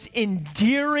of the most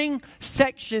endearing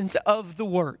sections of the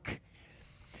work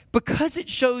because it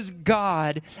shows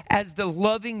God as the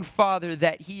loving Father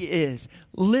that he is.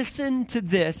 Listen to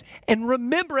this and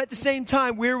remember at the same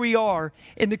time where we are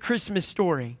in the Christmas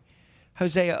story.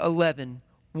 Hosea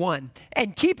 11:1.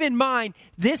 And keep in mind,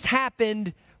 this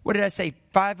happened, what did I say,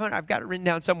 500? I've got it written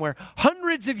down somewhere.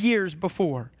 Hundreds of years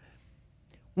before.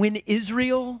 When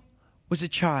Israel was a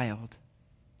child,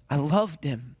 I loved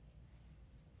him.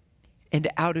 And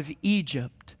out of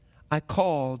Egypt, I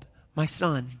called my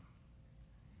son.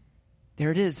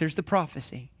 There it is. There's the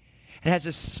prophecy. It has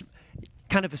a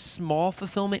kind of a small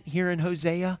fulfillment here in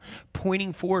Hosea,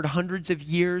 pointing forward hundreds of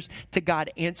years to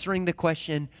God answering the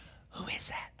question, "Who is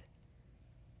that?"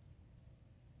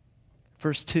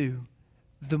 Verse 2,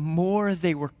 "The more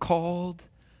they were called,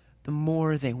 the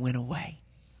more they went away."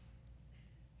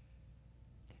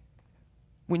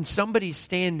 When somebody's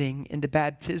standing in the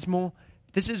baptismal,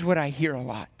 this is what I hear a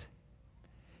lot.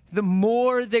 The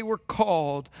more they were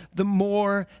called, the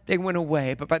more they went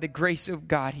away. But by the grace of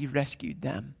God, he rescued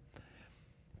them.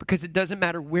 Because it doesn't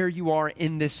matter where you are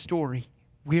in this story.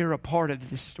 We're a part of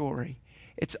this story.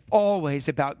 It's always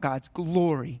about God's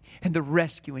glory and the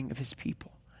rescuing of his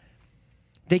people.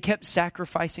 They kept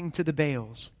sacrificing to the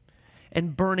Baals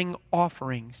and burning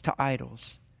offerings to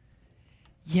idols.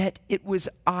 Yet it was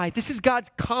I. This is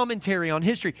God's commentary on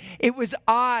history. It was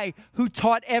I who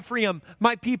taught Ephraim,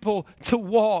 my people, to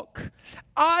walk.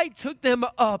 I took them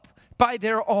up by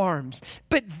their arms,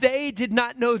 but they did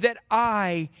not know that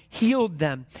I healed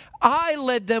them. I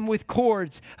led them with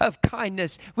cords of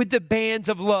kindness, with the bands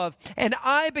of love, and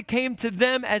I became to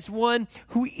them as one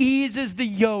who eases the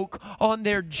yoke on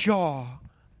their jaw.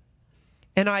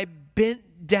 And I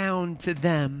bent down to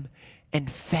them and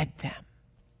fed them.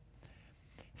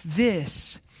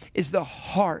 This is the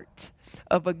heart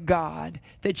of a God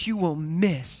that you will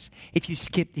miss if you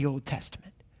skip the Old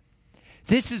Testament.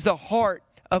 This is the heart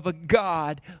of a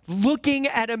God looking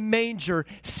at a manger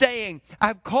saying,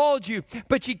 I've called you,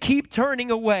 but you keep turning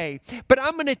away. But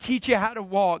I'm going to teach you how to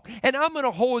walk, and I'm going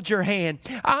to hold your hand.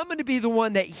 I'm going to be the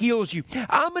one that heals you.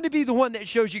 I'm going to be the one that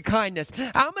shows you kindness.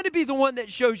 I'm going to be the one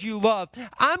that shows you love.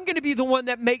 I'm going to be the one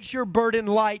that makes your burden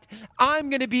light. I'm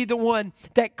going to be the one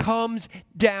that comes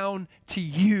down to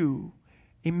you.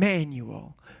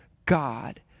 Emmanuel,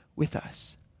 God with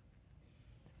us.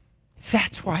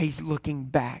 That's why he's looking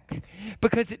back,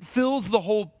 because it fills the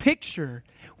whole picture.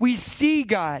 We see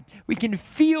God, we can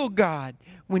feel God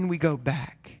when we go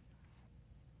back.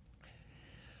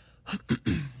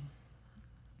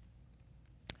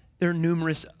 There are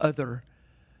numerous other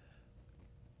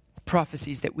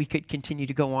prophecies that we could continue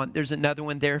to go on. There's another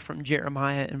one there from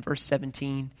Jeremiah in verse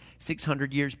 17,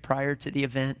 600 years prior to the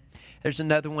event. There's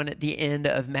another one at the end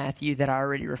of Matthew that I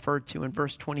already referred to in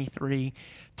verse 23,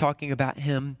 talking about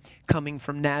him coming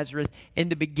from Nazareth. In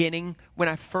the beginning, when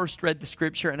I first read the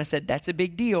scripture, and I said, that's a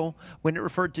big deal. When it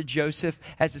referred to Joseph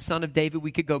as the son of David,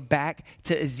 we could go back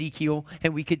to Ezekiel,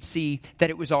 and we could see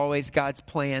that it was always God's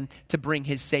plan to bring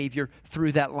his Savior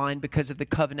through that line because of the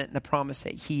covenant and the promise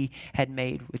that he had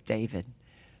made with David.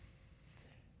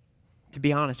 To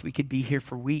be honest, we could be here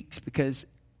for weeks because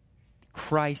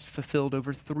Christ fulfilled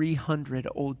over 300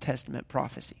 Old Testament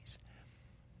prophecies.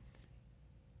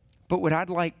 But what I'd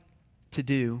like to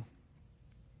do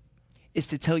is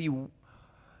to tell you,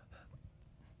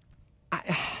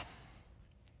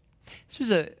 this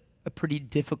was a pretty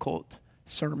difficult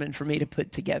sermon for me to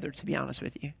put together, to be honest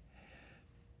with you.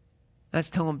 I was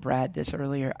telling Brad this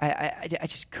earlier. I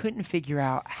just couldn't figure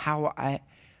out how I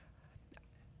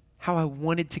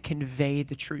wanted to convey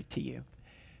the truth to you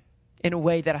in a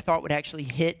way that I thought would actually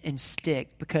hit and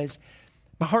stick, because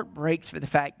my heart breaks for the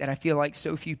fact that I feel like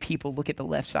so few people look at the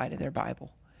left side of their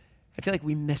Bible. I feel like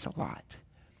we miss a lot.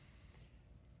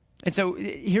 And so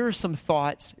here are some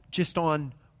thoughts just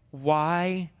on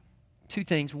why, two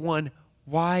things. One,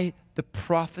 why the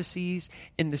prophecies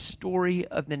in the story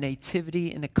of the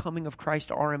nativity and the coming of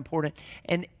Christ are important.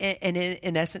 And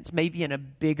in essence, maybe in a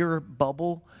bigger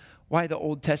bubble, why the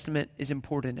Old Testament is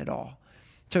important at all.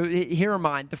 So here are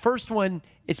mine. The first one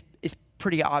is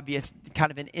pretty obvious,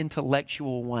 kind of an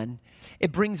intellectual one.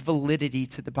 It brings validity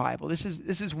to the Bible. This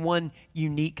is one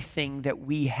unique thing that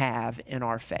we have in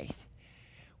our faith.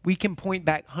 We can point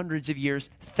back hundreds of years,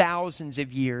 thousands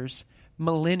of years,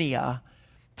 millennia,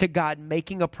 to God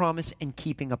making a promise and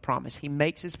keeping a promise. He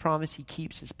makes his promise, he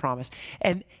keeps his promise.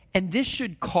 And this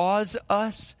should cause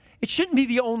us, it shouldn't be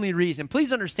the only reason.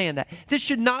 Please understand that. This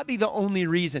should not be the only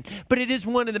reason, but it is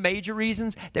one of the major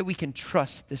reasons that we can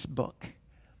trust this book.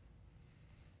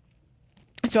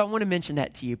 So I want to mention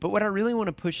that to you, but what I really want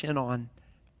to push in on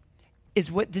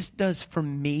is what this does for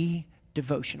me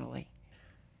devotionally.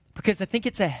 Because I think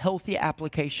it's a healthy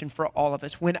application for all of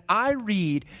us. When I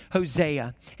read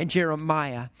Hosea and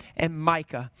Jeremiah and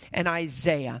Micah and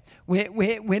Isaiah,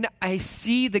 when I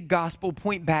see the gospel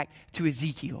point back to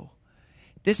Ezekiel,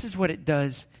 this is what it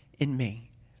does in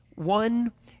me.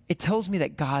 One, it tells me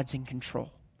that God's in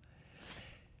control.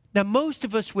 Now, most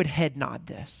of us would head nod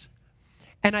this.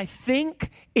 And I think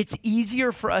it's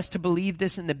easier for us to believe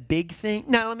this in the big thing.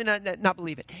 No, let me not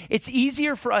believe it. It's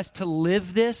easier for us to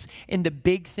live this in the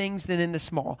big things than in the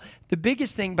small. The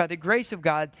biggest thing, by the grace of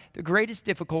God, the greatest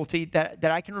difficulty that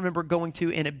I can remember going to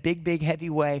in a big, big, heavy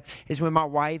way is when my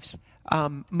wife's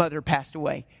mother passed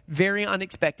away. Very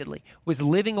unexpectedly. Was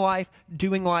living life,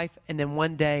 doing life, and then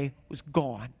one day was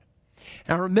gone.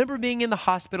 And I remember being in the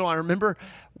hospital. I remember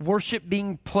worship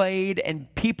being played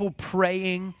and people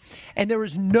praying. And there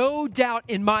was no doubt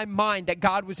in my mind that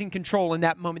God was in control in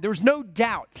that moment. There was no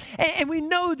doubt. And we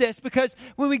know this because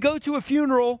when we go to a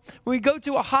funeral, when we go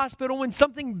to a hospital, when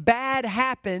something bad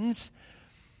happens,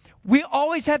 we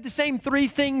always have the same three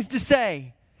things to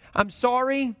say. I'm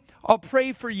sorry. I'll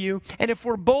pray for you. And if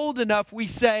we're bold enough, we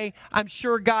say, I'm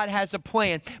sure God has a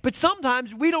plan. But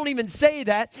sometimes we don't even say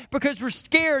that because we're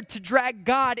scared to drag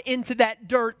God into that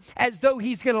dirt as though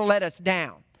he's going to let us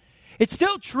down. It's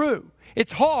still true.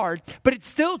 It's hard, but it's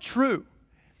still true.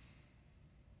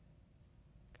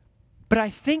 But I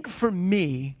think for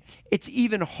me, it's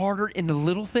even harder in the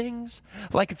little things.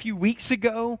 Like a few weeks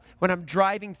ago, when I'm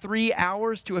driving 3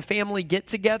 hours to a family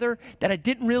get-together that I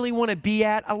didn't really want to be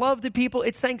at. I love the people.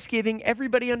 It's Thanksgiving.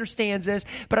 Everybody understands this.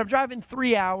 But I'm driving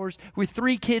 3 hours with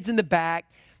 3 kids in the back.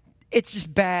 It's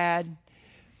just bad.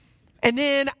 And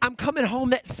then I'm coming home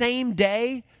that same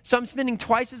day, so I'm spending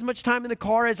twice as much time in the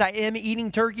car as I am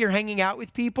eating turkey or hanging out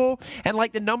with people. And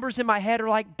like the numbers in my head are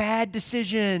like, bad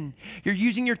decision. You're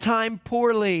using your time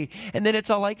poorly. And then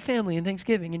it's all like family and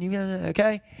Thanksgiving and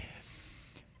okay?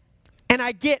 And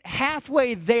I get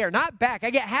halfway there, not back,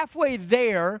 I get halfway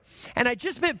there, and I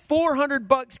just spent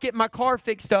 $400 getting my car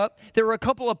fixed up. There were a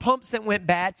couple of pumps that went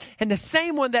bad, and the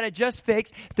same one that I just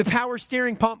fixed, the power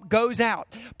steering pump goes out.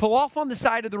 Pull off on the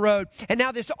side of the road, and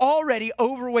now this already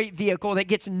overweight vehicle that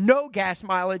gets no gas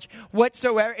mileage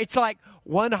whatsoever, it's like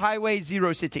one highway,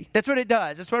 0 city. That's what it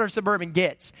does. That's what our Suburban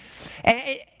gets.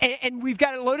 And we've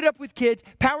got it loaded up with kids.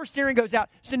 Power steering goes out.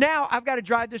 So now I've got to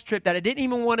drive this trip that I didn't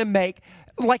even want to make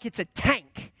like it's a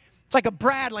tank. It's like a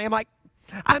Bradley.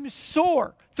 I'm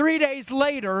sore 3 days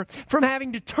later from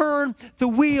having to turn the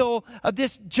wheel of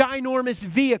this ginormous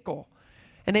vehicle.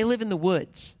 And they live in the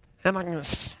woods. I'm like,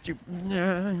 stupid.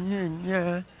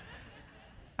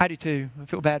 I do too. I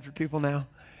feel bad for people now.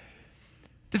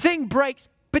 The thing breaks.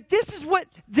 But this is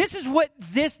what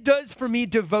this does for me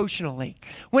devotionally.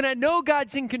 When I know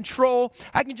God's in control,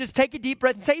 I can just take a deep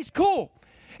breath and say, He's cool.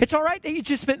 It's all right that you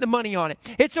just spent the money on it.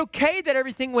 It's okay that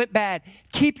everything went bad.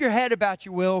 Keep your head about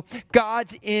you, Will.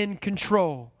 God's in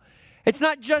control. It's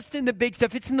not just in the big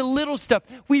stuff. It's in the little stuff.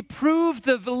 We prove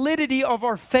the validity of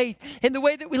our faith in the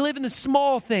way that we live in the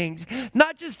small things,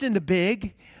 not just in the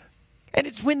big. And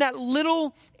it's when that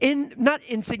little, not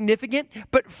insignificant,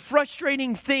 but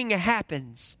frustrating thing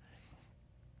happens.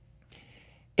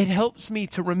 It helps me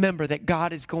to remember that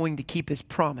God is going to keep His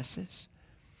promises.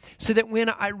 So that when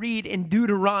I read in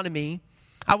Deuteronomy,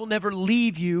 I will never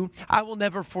leave you, I will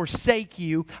never forsake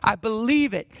you, I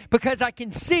believe it because I can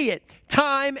see it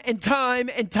time and time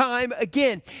and time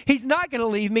again. He's not going to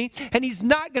leave me and He's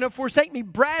not going to forsake me.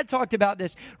 Brad talked about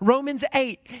this, Romans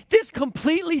 8. This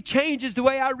completely changes the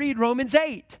way I read Romans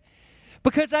 8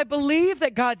 because I believe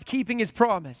that God's keeping His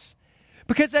promise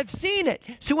because I've seen it.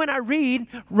 So when I read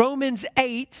Romans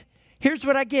 8, here's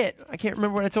what I get. I can't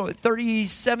remember what I told it,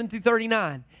 37 through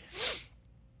 39.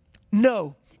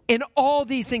 No. In all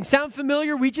these things, sound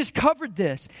familiar? We just covered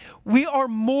this. We are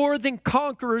more than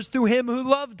conquerors through Him who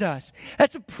loved us.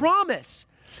 That's a promise.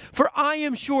 For I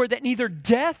am sure that neither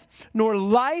death, nor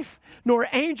life, nor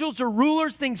angels or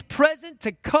rulers, things present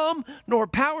to come, nor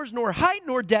powers, nor height,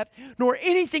 nor depth, nor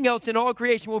anything else in all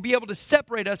creation will be able to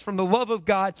separate us from the love of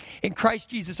God in Christ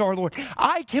Jesus our Lord.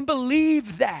 I can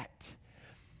believe that.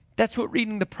 That's what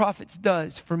reading the prophets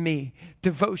does for me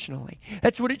devotionally.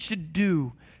 That's what it should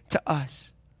do to us.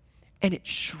 And it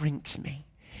shrinks me.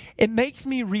 It makes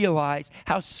me realize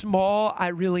how small I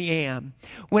really am.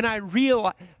 When I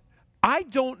realize, I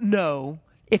don't know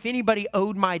if anybody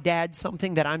owed my dad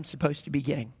something that I'm supposed to be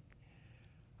getting.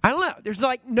 I don't know. There's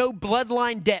like no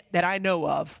bloodline debt that I know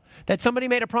of. That somebody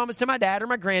made a promise to my dad or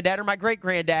my granddad or my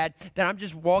great-granddad that I'm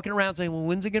just walking around saying, well,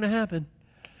 when's it going to happen?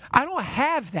 I don't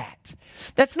have that.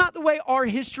 That's not the way our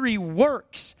history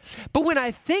works. But when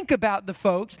I think about the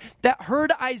folks that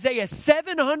heard Isaiah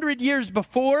 700 years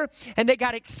before and they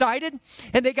got excited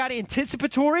and they got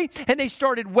anticipatory and they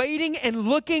started waiting and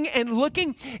looking,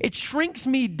 it shrinks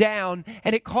me down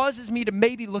and it causes me to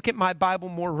maybe look at my Bible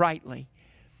more rightly.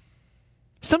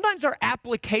 Sometimes our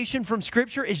application from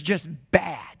Scripture is just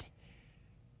bad.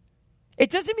 It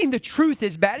doesn't mean the truth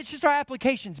is bad. It's just our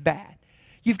application's bad.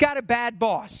 You've got a bad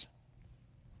boss.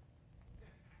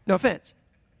 No offense.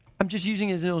 I'm just using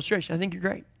it as an illustration. I think you're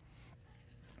great.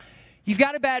 You've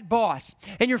got a bad boss.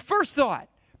 And your first thought,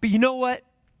 but you know what?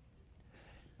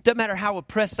 Doesn't matter how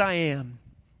oppressed I am,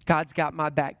 God's got my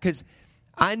back. Because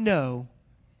I know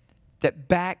that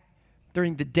back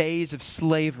during the days of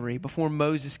slavery, before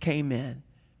Moses came in,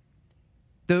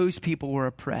 those people were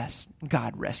oppressed.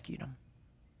 God rescued them.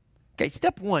 Okay,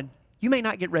 step one, you may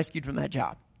not get rescued from that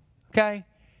job. Okay?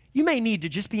 You may need to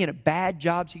just be in a bad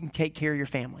job so you can take care of your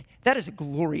family. That is a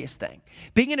glorious thing.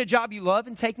 Being in a job you love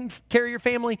and taking care of your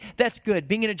family, that's good.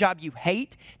 Being in a job you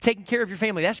hate, taking care of your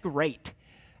family, that's great.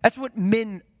 That's what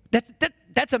men,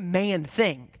 that's a man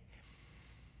thing.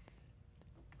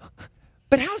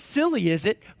 But how silly is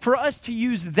it for us to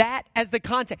use that as the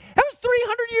context? That was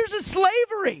 300 years of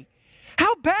slavery.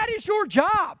 How bad is your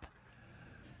job?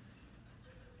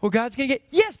 Well, God's going to get,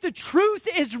 yes, the truth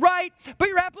is right, but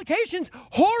your application's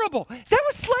horrible. That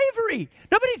was slavery.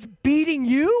 Nobody's beating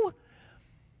you.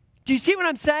 Do you see what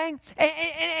I'm saying?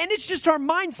 And it's just our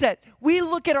mindset. We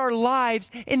look at our lives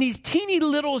in these teeny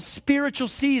little spiritual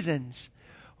seasons.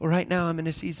 Well, right now I'm in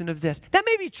a season of this. That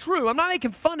may be true. I'm not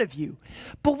making fun of you.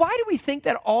 But why do we think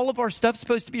that all of our stuff's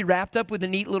supposed to be wrapped up with a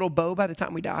neat little bow by the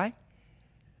time we die?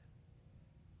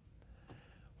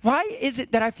 Why is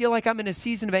it that I feel like I'm in a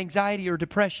season of anxiety or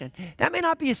depression? That may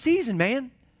not be a season,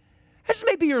 man. That just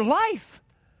may be your life.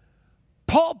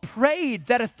 Paul prayed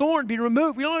that a thorn be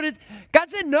removed. You know what it is? God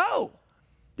said, no.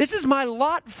 This is my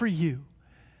lot for you.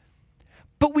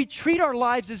 But we treat our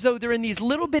lives as though they're in these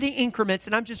little bitty increments,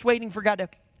 and I'm just waiting for God to,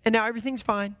 and now everything's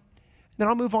fine. Then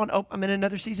I'll move on. Oh, I'm in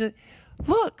another season.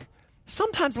 Look,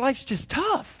 sometimes life's just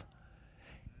tough.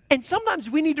 And sometimes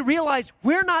we need to realize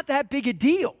we're not that big a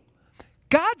deal.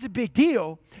 God's a big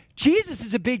deal. Jesus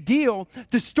is a big deal.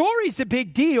 The story's a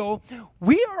big deal.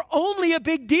 We are only a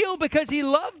big deal because he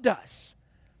loved us.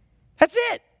 That's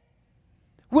it.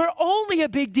 We're only a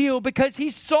big deal because he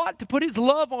sought to put his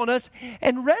love on us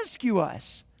and rescue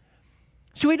us.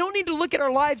 So we don't need to look at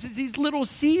our lives as these little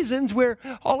seasons where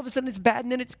all of a sudden it's bad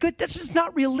and then it's good. That's just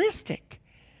not realistic.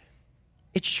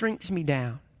 It shrinks me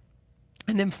down.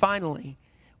 And then finally,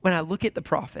 when I look at the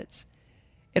prophets,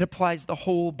 it applies the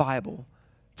whole Bible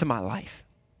to my life.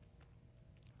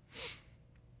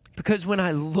 Because when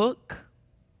I look,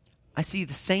 I see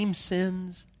the same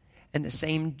sins and the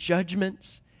same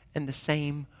judgments and the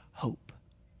same hope.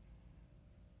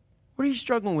 What are you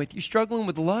struggling with? You struggling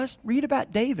with lust? Read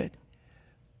about David.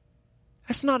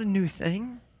 That's not a new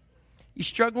thing. You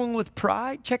struggling with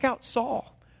pride? Check out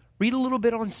Saul. Read a little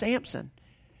bit on Samson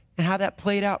and how that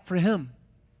played out for him.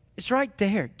 It's right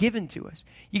there, given to us.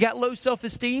 You got low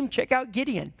self-esteem? Check out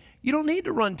Gideon. You don't need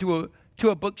to run to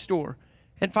a bookstore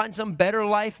and find some better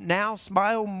life now,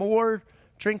 smile more,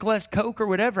 drink less Coke or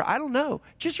whatever. I don't know.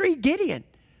 Just read Gideon.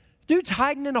 Dude's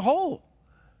hiding in a hole.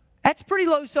 That's pretty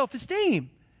low self-esteem.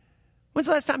 When's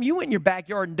the last time you went in your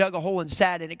backyard and dug a hole and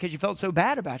sat in it because you felt so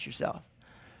bad about yourself?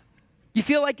 You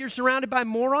feel like you're surrounded by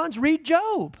morons? Read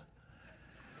Job.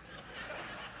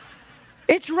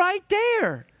 It's right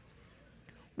there.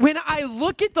 When I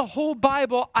look at the whole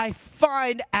Bible, I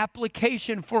find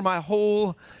application for my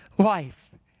whole life.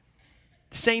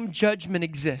 The same judgment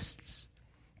exists.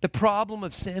 The problem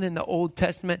of sin in the Old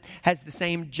Testament has the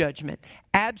same judgment.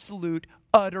 Absolute,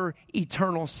 utter,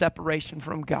 eternal separation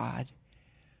from God.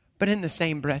 But in the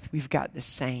same breath, we've got the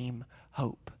same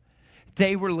hope.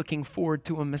 They were looking forward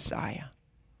to a Messiah.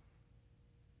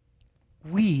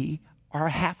 We are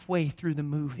halfway through the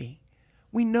movie.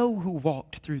 We know who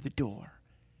walked through the door.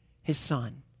 His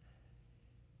son.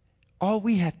 All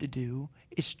we have to do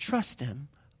is trust him,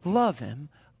 love him,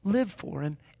 live for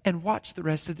him, and watch the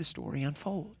rest of the story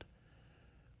unfold.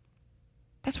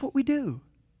 That's what we do.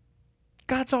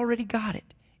 God's already got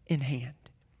it in hand.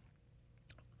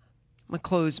 I'm going to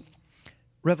close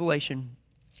Revelation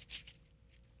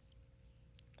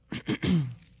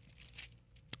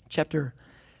chapter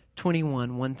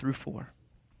 21, 1 through 4.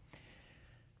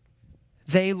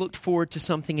 They looked forward to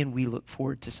something and we look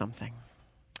forward to something.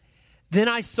 Then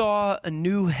I saw a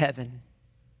new heaven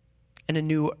and a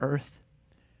new earth.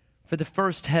 For the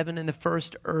first heaven and the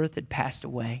first earth had passed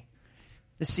away.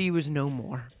 The sea was no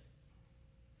more.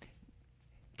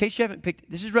 In case you haven't picked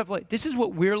it, this is Revelation. This is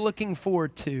what we're looking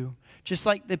forward to, just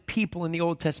like the people in the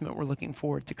Old Testament were looking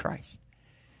forward to Christ.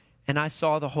 And I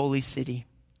saw the holy city,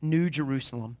 New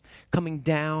Jerusalem, coming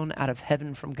down out of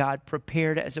heaven from God,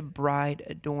 prepared as a bride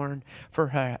adorned for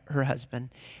her husband.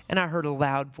 And I heard a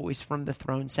loud voice from the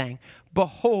throne saying,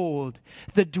 "Behold,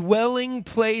 the dwelling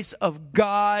place of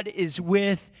God is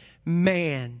with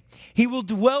man. He will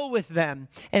dwell with them,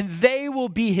 and they will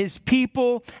be his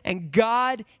people, and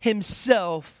God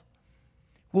himself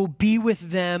will be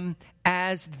with them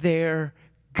as their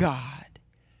God."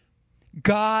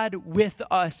 God with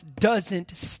us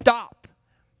doesn't stop.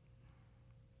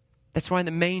 That's why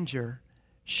the manger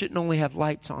shouldn't only have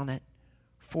lights on it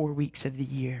 4 weeks of the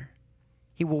year.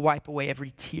 He will wipe away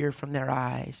every tear from their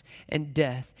eyes, and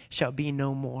death shall be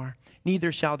no more.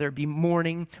 Neither shall there be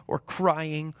mourning or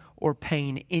crying or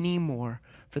pain anymore,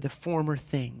 for the former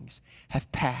things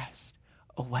have passed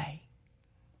away.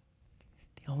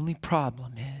 The only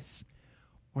problem is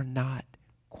we're not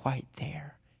quite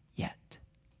there yet.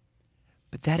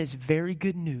 But that is very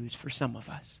good news for some of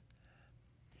us.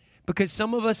 Because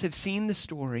some of us have seen the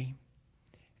story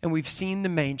and we've seen the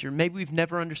manger. Maybe we've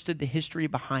never understood the history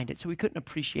behind it, so we couldn't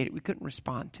appreciate it. We couldn't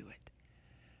respond to it.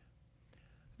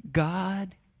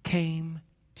 God came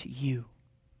to you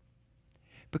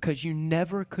because you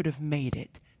never could have made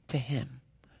it to him.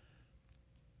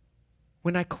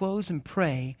 When I close and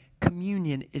pray,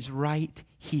 communion is right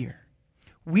here.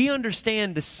 We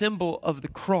understand the symbol of the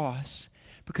cross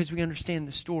because we understand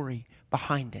the story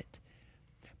behind it.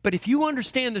 But if you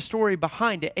understand the story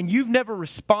behind it and you've never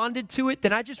responded to it,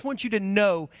 then I just want you to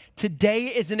know today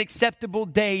is an acceptable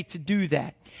day to do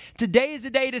that. Today is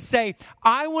a day to say,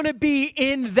 I want to be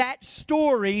in that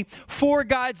story for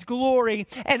God's glory,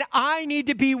 and I need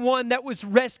to be one that was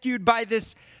rescued by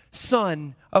this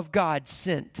Son of God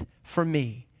sent for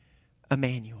me,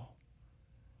 Emmanuel.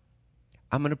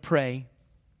 I'm going to pray,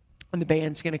 and the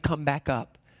band's going to come back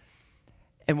up,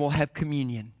 and we'll have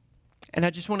communion. And I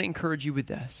just want to encourage you with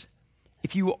this.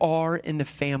 If you are in the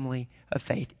family of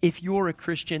faith, if you're a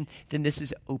Christian, then this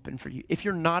is open for you. If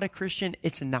you're not a Christian,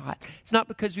 it's not. It's not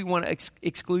because we want to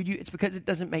exclude you. It's because it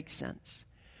doesn't make sense.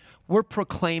 We're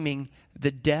proclaiming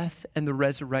the death and the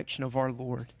resurrection of our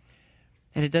Lord.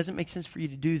 And it doesn't make sense for you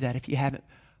to do that if you haven't.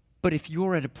 But if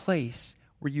you're at a place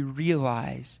where you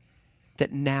realize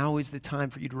that now is the time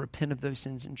for you to repent of those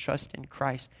sins and trust in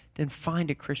Christ, then find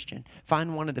a Christian.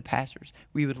 Find one of the pastors.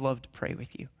 We would love to pray with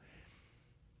you.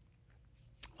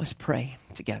 Let's pray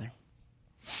together.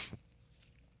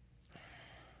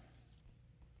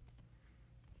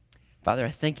 Father,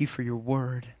 I thank you for your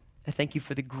word. I thank you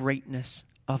for the greatness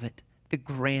of it, the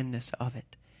grandness of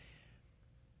it.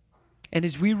 And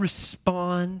as we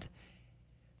respond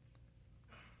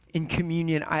in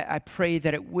communion, I pray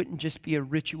that it wouldn't just be a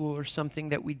ritual or something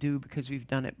that we do because we've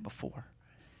done it before.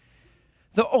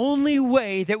 The only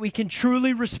way that we can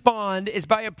truly respond is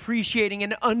by appreciating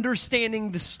and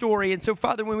understanding the story. And so,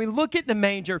 Father, when we look at the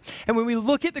manger and when we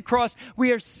look at the cross,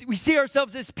 we see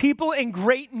ourselves as people in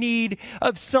great need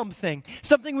of something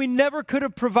we never could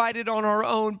have provided on our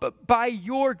own. But by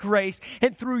your grace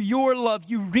and through your love,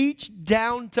 you reach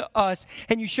down to us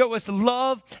and you show us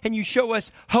love and you show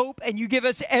us hope and you give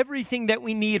us everything that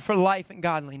we need for life and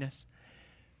godliness.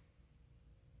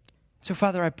 So,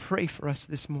 Father, I pray for us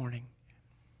this morning.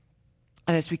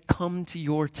 And as we come to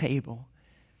your table,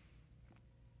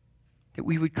 that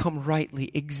we would come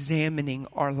rightly examining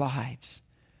our lives,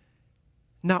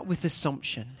 not with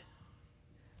assumption.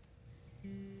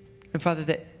 And Father,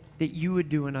 that you would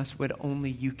do in us what only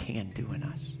you can do in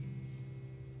us.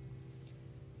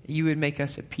 That you would make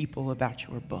us a people about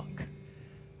your book,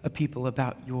 a people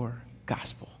about your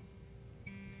gospel.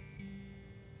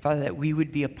 Father, that we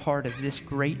would be a part of this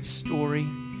great story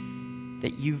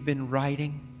that you've been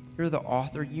writing. You're the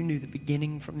author. You knew the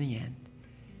beginning from the end.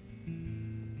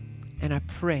 And I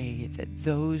pray that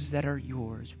those that are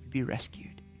yours would be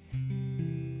rescued.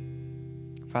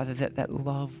 Father, that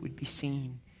love would be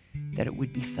seen, that it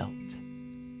would be felt,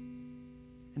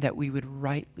 and that we would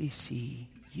rightly see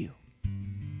you.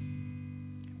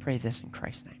 I pray this in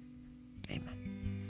Christ's name. Amen.